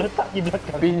pinch. Kalau tak di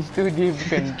belakang. Pinch tu dia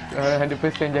bukan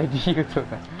 100% jadi ke tu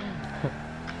kan?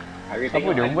 Apa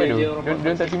dia buat tu?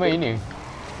 Dia tak timain ni?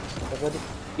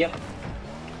 Yep.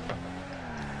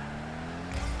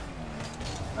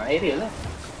 Area lah.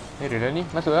 Area lah ni,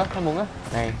 masuk lah, sambung lah.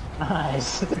 Nice.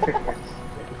 Nice.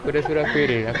 Kau dah suruh aku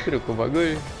area, aku suruh kau buat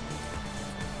gol.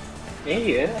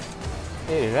 Area lah.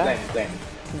 Area lah, Plan.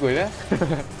 gol lah.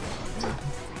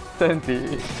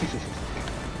 Cantik.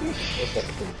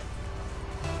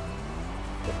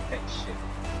 Action.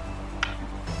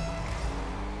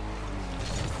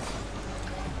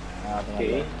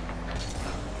 Okay.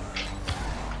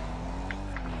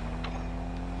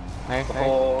 Nice.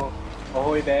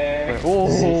 Oh, there.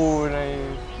 Oh,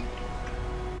 nice.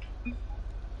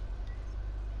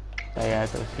 Saya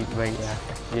toxic baik lah.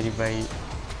 Jadi baik.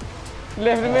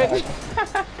 Left the match.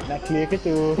 Nak clear ke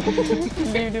tu?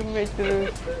 Leave the match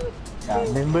terus.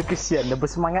 Member kesian. Dia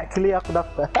bersemangat clear aku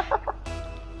dapat.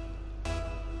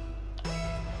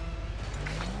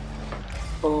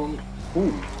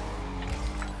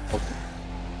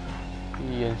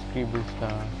 Ian Scribble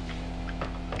Star.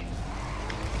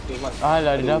 Memang.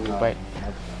 Alah, dia Aduh. dapat.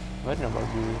 Baru nak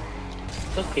bagus.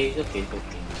 It's okay.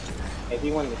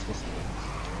 Everyone is missing.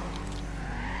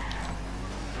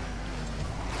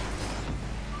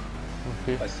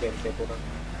 Okay. Kasihan saya korang.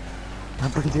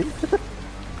 Apa je?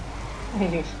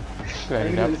 Kau ada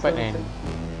dapat kan.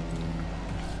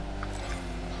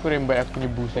 Kau rembat aku punya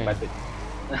boost kan. Patut.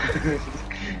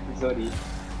 Sorry.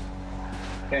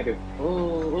 Aduh.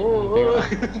 Oh.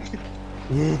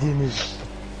 Ye dia ni.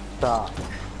 Tak.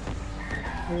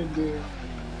 Aduh.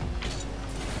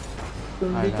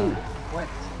 Alah. What?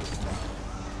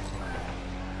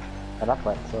 Tak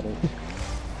dapat, sorry.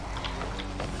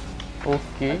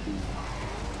 Okay.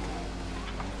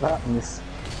 Tak, miss.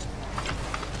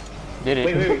 Dia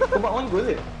Wait. Kau buat one goal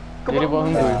ke? Dia buat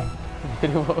unggul. Dia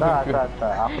buat Tak, unggul.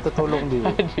 tak. Aku tertolong dia.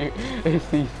 Aduh,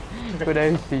 assist. Kau dah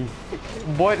assist.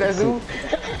 Bot lah tu.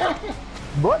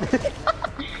 Bot.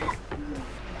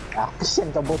 Kesian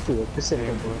kat bot tu. Kesian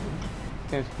kat bot.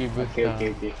 Thanks, people.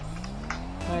 Okay.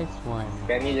 Nice one.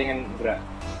 Sekarang ni jangan gerak.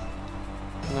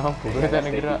 Kenapa? Kau tak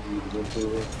nak gerak?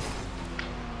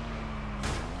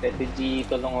 Strategi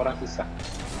tolong orang susah.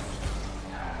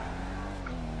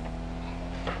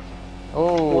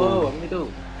 Oh. Wow, ambil tu.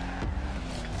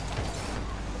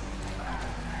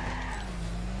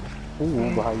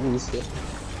 Bahaya siap.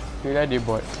 Kira dia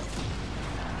bot.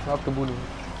 Kau aku bunuh.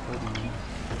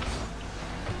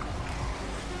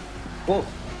 Oh.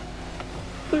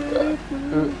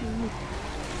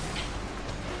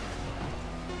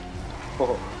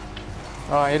 Oh.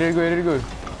 Error go.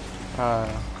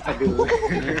 Aduh.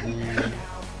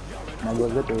 Nak gol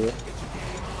ke tu ya?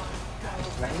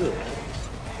 Kenapa?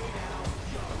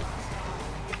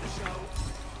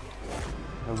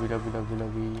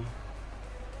 Lobby.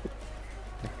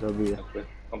 Lobby ya. Apa?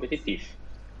 Kompetitif.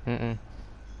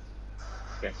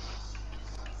 Okay.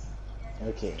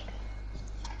 Okay.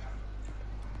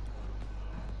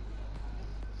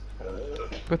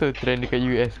 Kau tahu trend dekat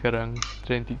US sekarang?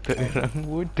 Trend TikTok orang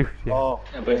bodoh je. Oh,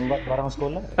 Apa? rembat barang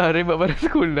sekolah. Rembat barang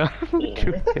sekolah. Bodoh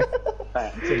je. Tak.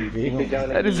 Itu jauh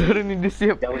lagi. Ada seorang ni dia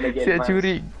siap Jauh lagi advance.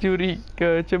 curi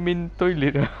ke cermin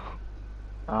toilet dah.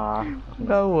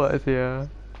 Lawak sia.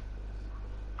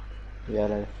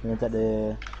 Biarlah, dia tak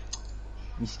ada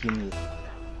miskin ni.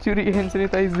 Curi hand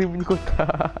sanitizer punya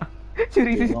kotak.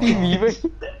 Curi CCTV pun.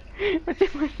 Macam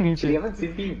mana tu? Ciri apa?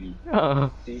 CCTV?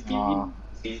 CCTV? Ah.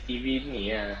 CCTV ni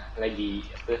lah. Lagi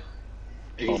apa?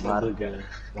 Berharga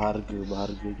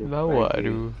je. Lawak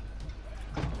tu.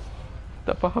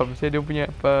 Tak faham saya dia punya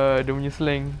apa, dia punya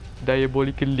slang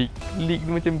diabolical leak. Leak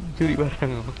ni macam curi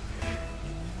barang tau.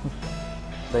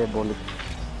 Diabolik.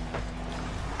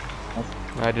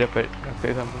 Dia dapat. Aku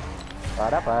tak sampai. Tak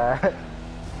dapat.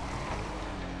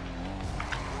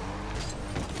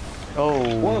 Oh,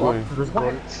 Wow. gol. Terus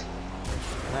gol.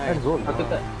 Nice. Gol. Aku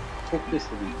tak fokus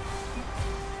tadi.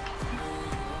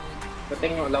 Kau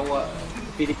tengok lawak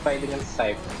PewDiePie dengan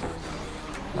Saif.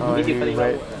 Ini dia paling buat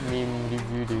lawak lah. meme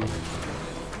review dia.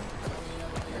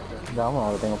 Dah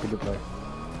lama aku tengok video play.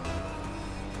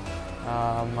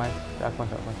 Aku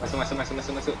masak.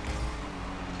 Masuk.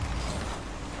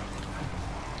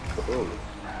 Oh.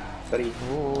 Sorry.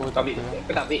 Oh, Kau ambil.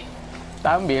 Kau tak ambil.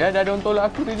 tak ambil lah, dah ada orang tolak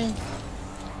aku tadi.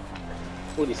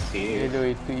 Oh, dia save. Hello,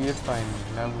 itu Irfan.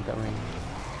 Lama tak main.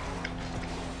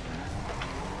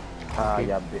 Okay.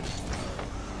 Ya bet.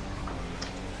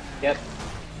 Yep.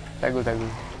 Tak gol.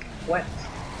 What?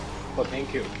 Oh,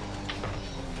 thank you.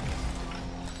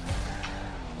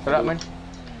 Tolak Man.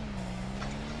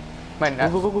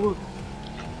 Go.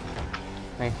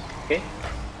 Nice. Okay.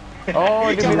 Oh,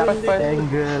 dia boleh pas.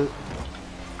 Angle.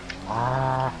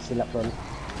 Silap tol.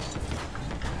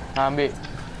 Ambil.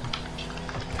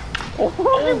 Oh,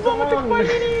 dia buang macam mana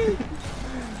ni?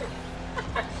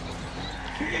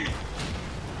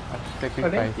 Aku Oh,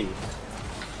 sacrifice. thank you.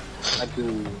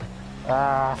 Aduh.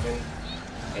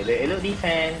 Hello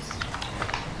defense.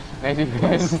 Nice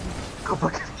defense. Kau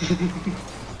pakai.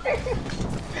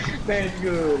 Nice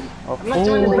goal. Oh,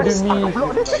 Macam mana dia dia miss.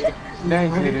 block dia?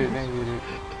 Nice dude.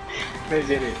 Nice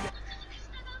dude.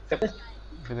 Siapa?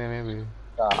 Kena member.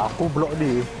 Aku block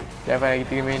dia. Dapat lagi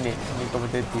 3 minit. Ni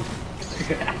kompetitif.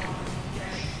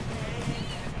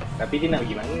 Tapi dia nak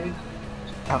pergi mana?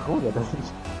 Aku dah tahu.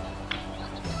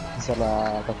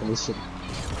 Salah calculation.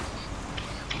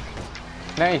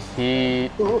 Nice hit.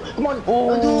 Oh, come on.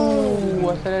 Oh,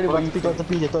 asal ada Tolak bagi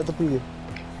tepi je.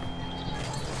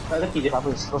 Tak lagi je. Tak apa,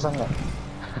 slow sangat.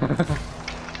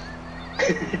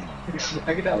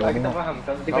 Aku tak faham.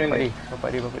 Kalau dia kena. Bapak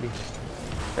dia.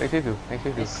 Tak ada tu. Nice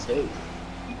tu.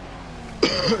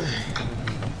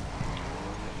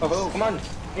 Oh, come on.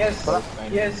 Yes. Tolak.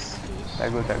 Yes.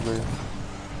 Tak gol.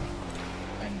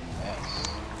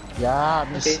 Ya,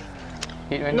 miss. Okay.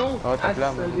 Hit man. No. Oh, tak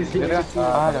pelam. Asal dia Dia dah.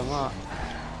 siap. Alamak.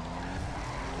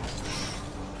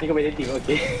 Ni kompetitif,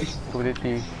 okay.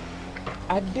 Kompetitif.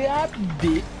 Ada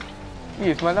update.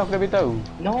 Semalam aku dah beritahu.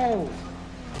 No.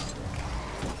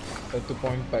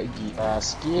 1.4 gig.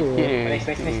 Skill. Okay. Nice.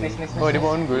 Oh, dia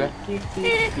buat on goal lah.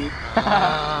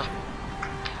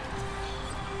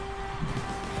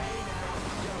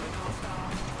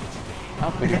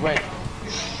 Apa dia buat?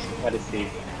 What a save.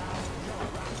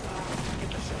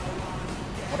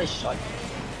 What a shot.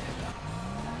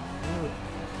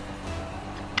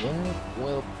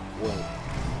 Well.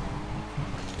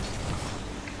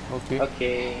 Okay.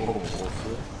 Okay. Oh,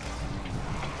 okay.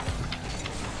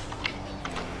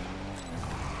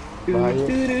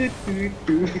 Bahaya.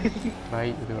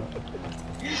 Baik tu.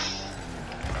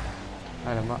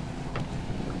 Alamak.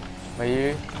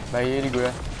 Bahaya ni gol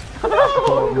lah.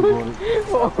 Oh, gol.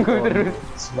 Oh, gol terus.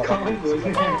 Sebab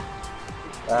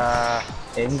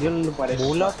angle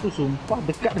bola tu sumpah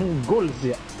dekat dengan gol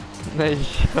siap. Nice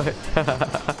shot.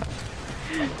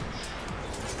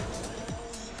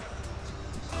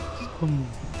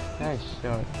 Nice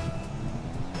shot.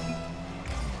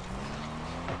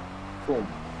 Boom.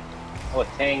 Oh,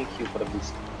 thank you for the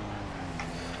boost.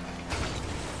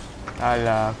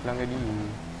 Alah, aku langgar dia.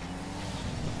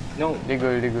 No. Dia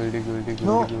gol.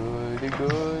 No. Dia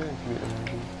gol.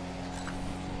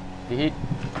 Dia hit.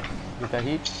 Dia tak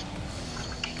hit.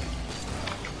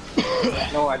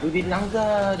 No, aduh dia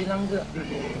langgar.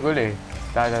 Boleh?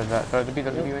 Tak. Taruh tepi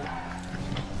man.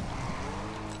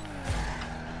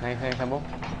 Nice, sambung.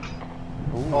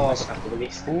 Oh, aku boleh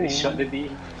shot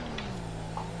tadi.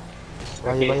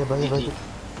 Bahaya. Masuk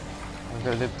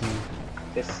tepi.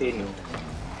 Just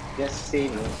say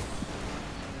no.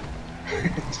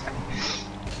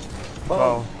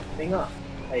 Wow. Tengok.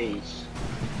 Aish.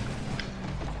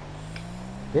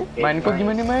 Man, kau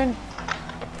gimana man?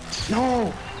 No.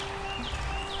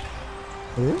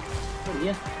 Eh? Oh,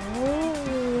 ya.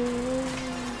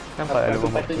 Nampak tak Aku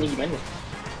lubang patutnya waktu? gimana?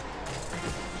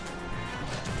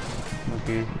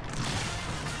 Okay.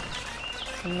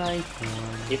 Nice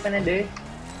one. Irfan ada?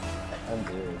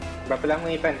 Berapa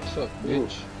lama Irfan? Shot,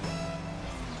 bitch.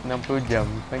 60 jam.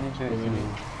 Bukannya macam nak sini.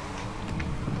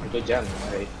 2 jam.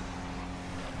 Alright.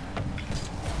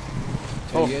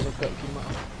 Oh. Saya cakap kimak.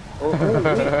 Oh,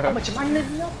 wait. Macam mana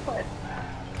dia dapat?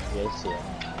 Yes, ya.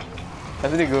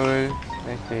 Satu dia gol.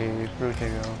 Nice save. Pro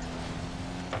saya kau.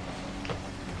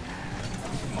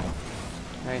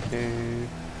 Nice save.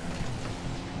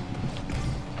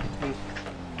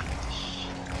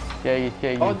 Sikit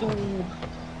lagi. Aduh.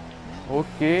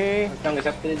 Okay. Macam ke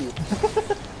siapa tadi?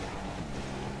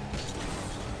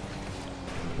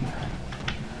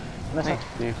 Nice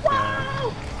save lah.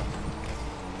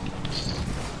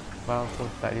 Wow,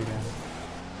 kotak dia dah.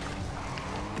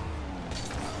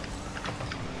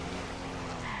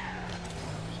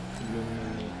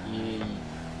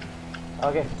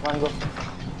 Okay, one go.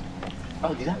 Oh,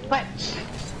 dia dapat.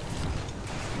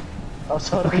 Oh,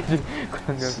 sorry. Kau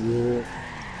anggap.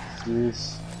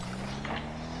 Yes.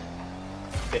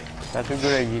 Satu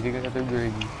gol lagi. Dengan satu gol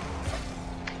lagi.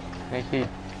 Nice hit.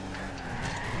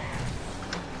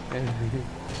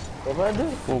 Apa ada?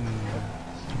 Boom.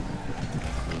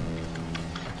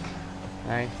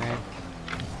 Nice.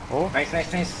 Oh, Nice.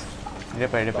 dia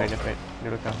dapat. Dia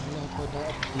rekam. Alah, kau dah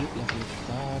update lah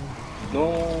Irfan.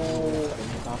 No.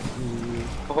 Tapi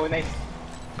Oh, nice.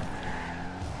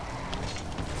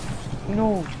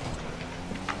 No.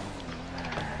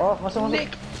 Oh, masuk.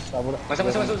 Tak boleh.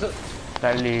 Masuk.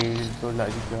 Tak boleh tolak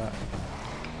juga.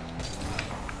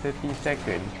 30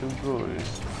 second to goal.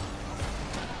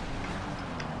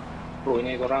 Pro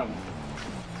ni korang.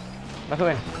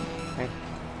 Masuk kan? Nice.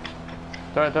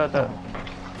 Tolak.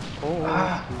 Oh.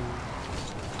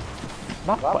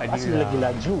 Bapak dia Asli lah. lagi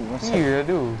laju. Masuk Iya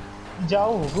tu.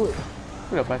 jauh kot.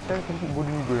 Aku dah pasal kau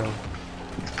bodoh ni gol tau.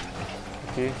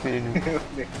 Okay, speed dia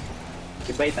dulu.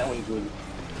 Dia baik tak on goal.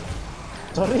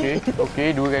 Sorry. Okay,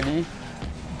 dua kali.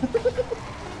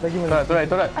 Lagi mana?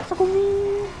 Tolak. Asal kau ni?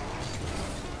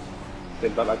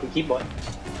 Sebab aku keyboard.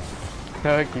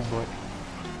 Keyboard.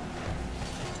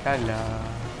 Kalah.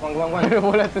 Wang. Ada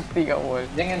bola tu stick kat wall.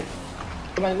 Jangan.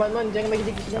 Man, jangan bagi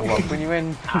dia Nak buat apa ni man?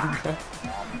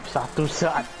 Satu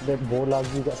saat dan bola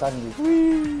pergi kat sana.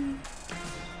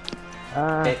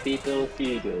 Capital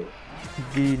Field.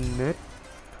 Dinner.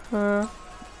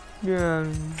 Jangan.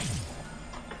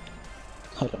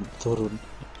 Alam turun.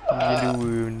 Dia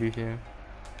dua benda saya.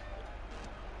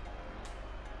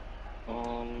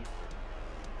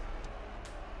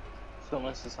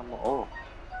 Sama sesama. Oh.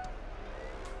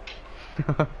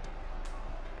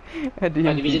 Ada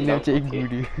yang Division fitnah tau, cikgu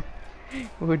okay. dia.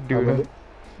 Bodoh Apa lah. dia?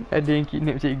 Ada yang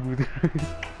kidnap cikgu tu.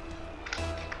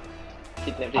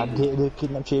 Kidnap cikgu. Adik dia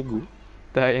kidnap cikgu.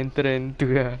 Tak, yang trend tu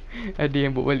lah. Ada yang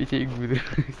bawa balik cikgu tu.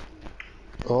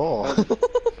 Oh.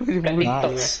 Kat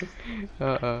TikTok.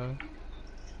 Haa.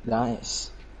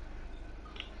 Nice.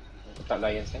 Aku tak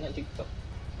layan sangat TikTok.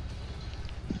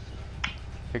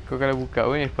 Kau kalau buka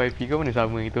pun FYP kau mana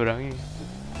sama kita orang ni.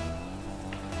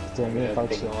 Macam ni Aku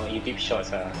culture. tengok YouTube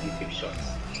Shorts lah. YouTube Shorts.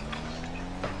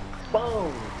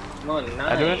 Boom. No, nice.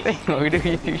 Ada orang tengok dia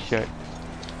YouTube shot.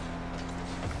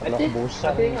 Kalau Ada, bosan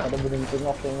ada tengok. ada benda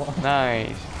tengok.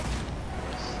 Nice.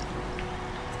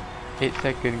 8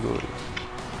 second goal.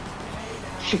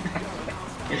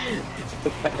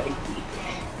 Cepat lagi.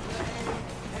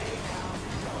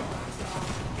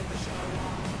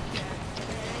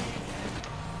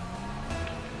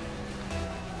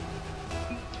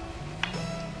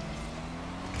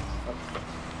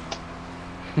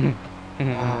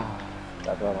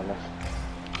 Tak tahu mana.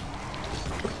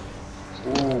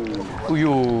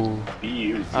 Uyo.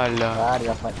 View. Alah. Dia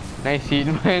dapat. Nice hit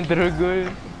man, terus goal.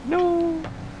 No.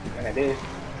 Kan ada.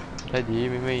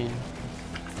 Tadi main-main.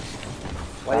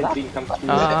 Wild dream come true.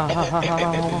 No.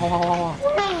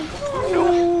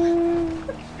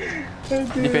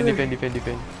 Defend.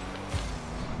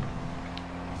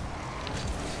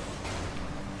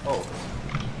 Oh.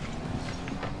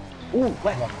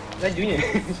 What? Lajunya.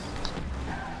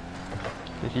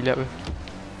 Dah silap ke?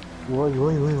 Woi.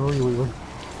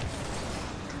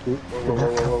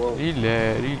 Wow.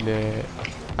 Relax.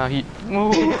 Ah, hit.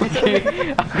 Oh, okay.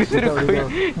 Aku suruh kau.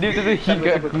 Dia betul-betul hit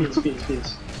kat aku.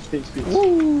 Pinch.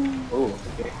 Oh,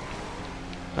 okay.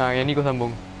 Ah, yang ni kau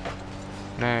sambung.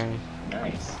 Nice.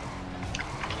 Nice.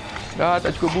 Dah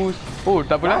tak cukup boost. Oh,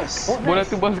 tak apalah. Nice. Bola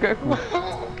tu bounce kat aku.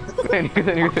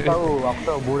 Kau Aku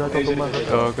tahu bola tu kembang.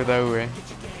 Oh, kau tahu eh.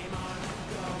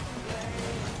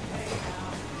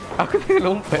 Aku tengah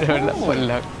lompat dah nak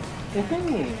pelak.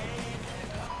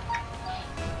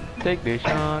 Take the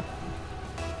shot.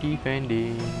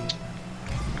 Defending.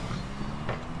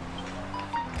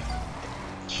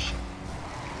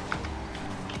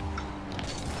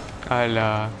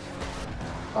 Alah.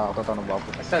 Aku tahu nak buat apa.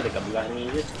 Asal dekat belah ni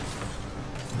je.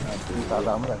 Tak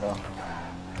lama dah tahu.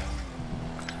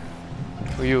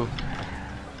 Uyu.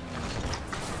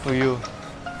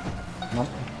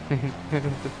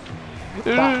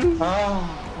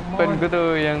 Pen kau tu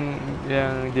yang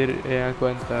aku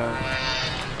hantar.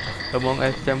 Among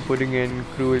Us campur dengan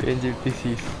Cruel Angel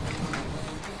Thesis.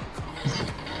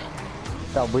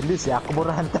 Tak benda sih aku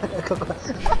baru hantar kat kau.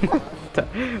 Tak,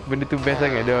 benda tu best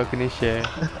sangat dah aku kena share.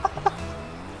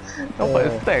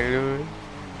 Nampak style tu.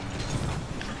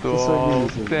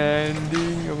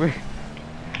 Standing apa?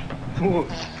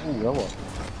 Apa?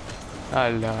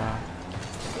 Alah.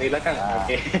 Dari belakang?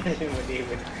 Okay. Boleh.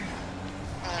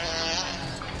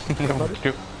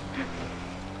 Bodoh.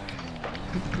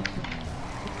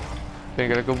 Dan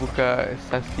kalau kau buka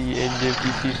Sassy Angel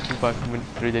PC, sumpah aku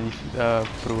terus jadi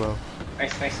pro tau.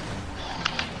 Nice.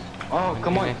 Oh,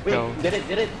 come on. Nice, Wait, kau.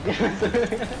 Jared.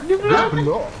 Dia belum.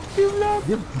 Belum. Dia belum.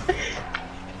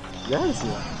 Ya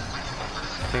sih.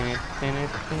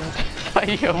 Tenet.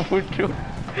 Payah bodoh.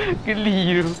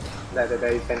 Geli tu. Dah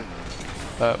Ipan.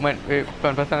 Man,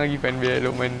 Pan pasang lagi Pan biar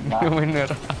Lokman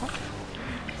marah.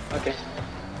 Okay.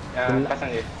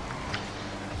 Pasang je.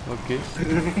 Okay.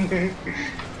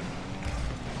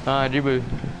 Dribble.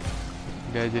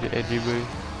 Dah jadi air dribble.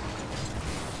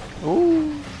 Oh,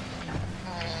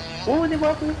 dia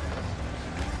buat apa?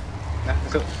 Nah,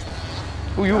 masuk.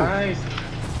 Uyu. Nice.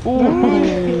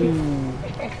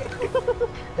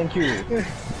 Thank you.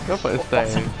 Dapat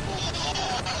style.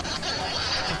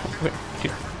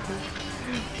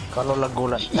 Kalau lah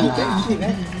golan.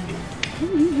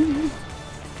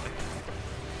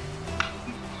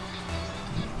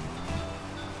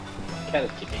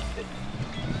 Calculated.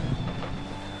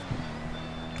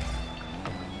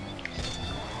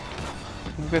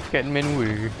 Bukan Scatman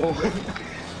weh. Oh.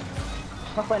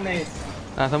 Apa nice?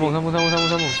 Sambung.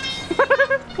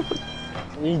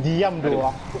 Ni diam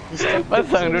doang.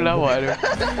 Pasang tu lawak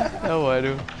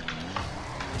tu.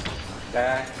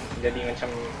 Dah jadi macam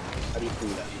hari tu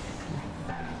dah.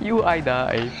 You I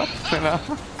die. Pasang lah.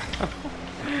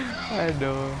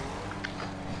 Aduh.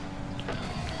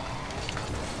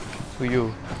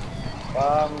 Uyu.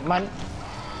 Man.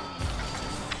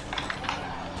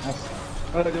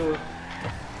 Aduh.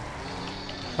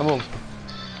 Sambung.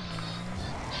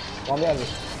 Kau ambil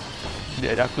habis.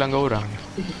 Dia ada aku langgar orang.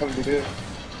 Alhamdulillah.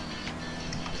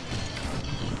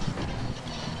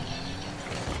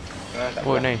 Tak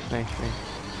Oh, apa. nice.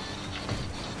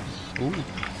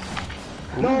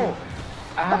 No.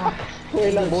 Kau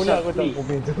hilang bola kau tak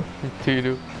komen tu. Itu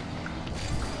tu.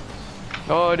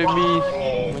 Oh, dia miss.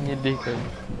 Menyedihkan.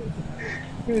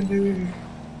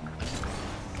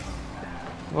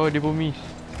 Oh, dia pun miss.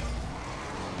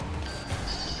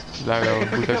 Lah kau,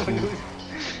 push aku.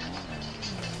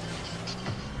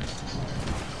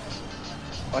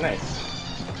 Oh nice.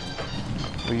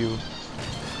 Oh you.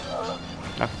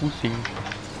 Aku pusing.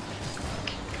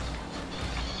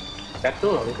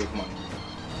 Jatuh. Okay, come on.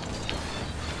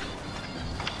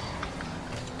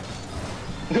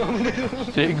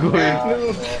 Straight goal.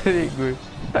 Straight goal.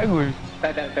 Tak goal.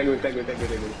 Tak gol.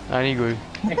 Ah, ni goal.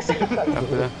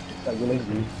 Apa lah. Tak boleh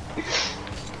lagi.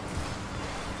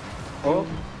 Oh,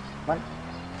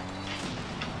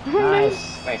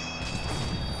 Nice. nice.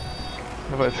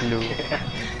 Dapat slow.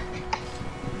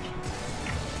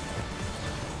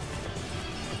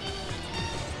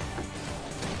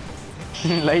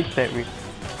 Light tap weh.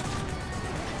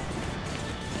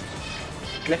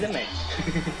 Let's match.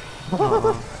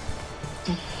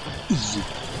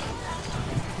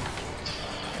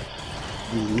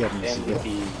 William sih. MVP.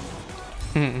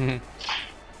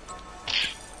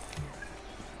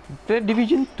 Kita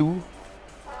Division 2.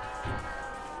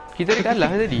 Kita dah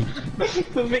kalah tadi.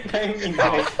 Perfect timing,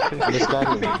 guys. Ada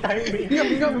sekali. Diam,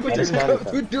 kau Ada sekali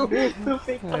tak? duduk.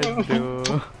 Perfect timing.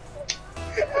 Aduh.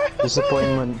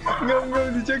 Disappointment. Ngam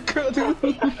dia cakap tu.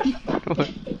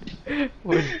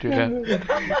 Bodoh lah.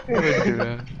 Bodoh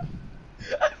lah.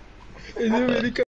 Ini Amerika.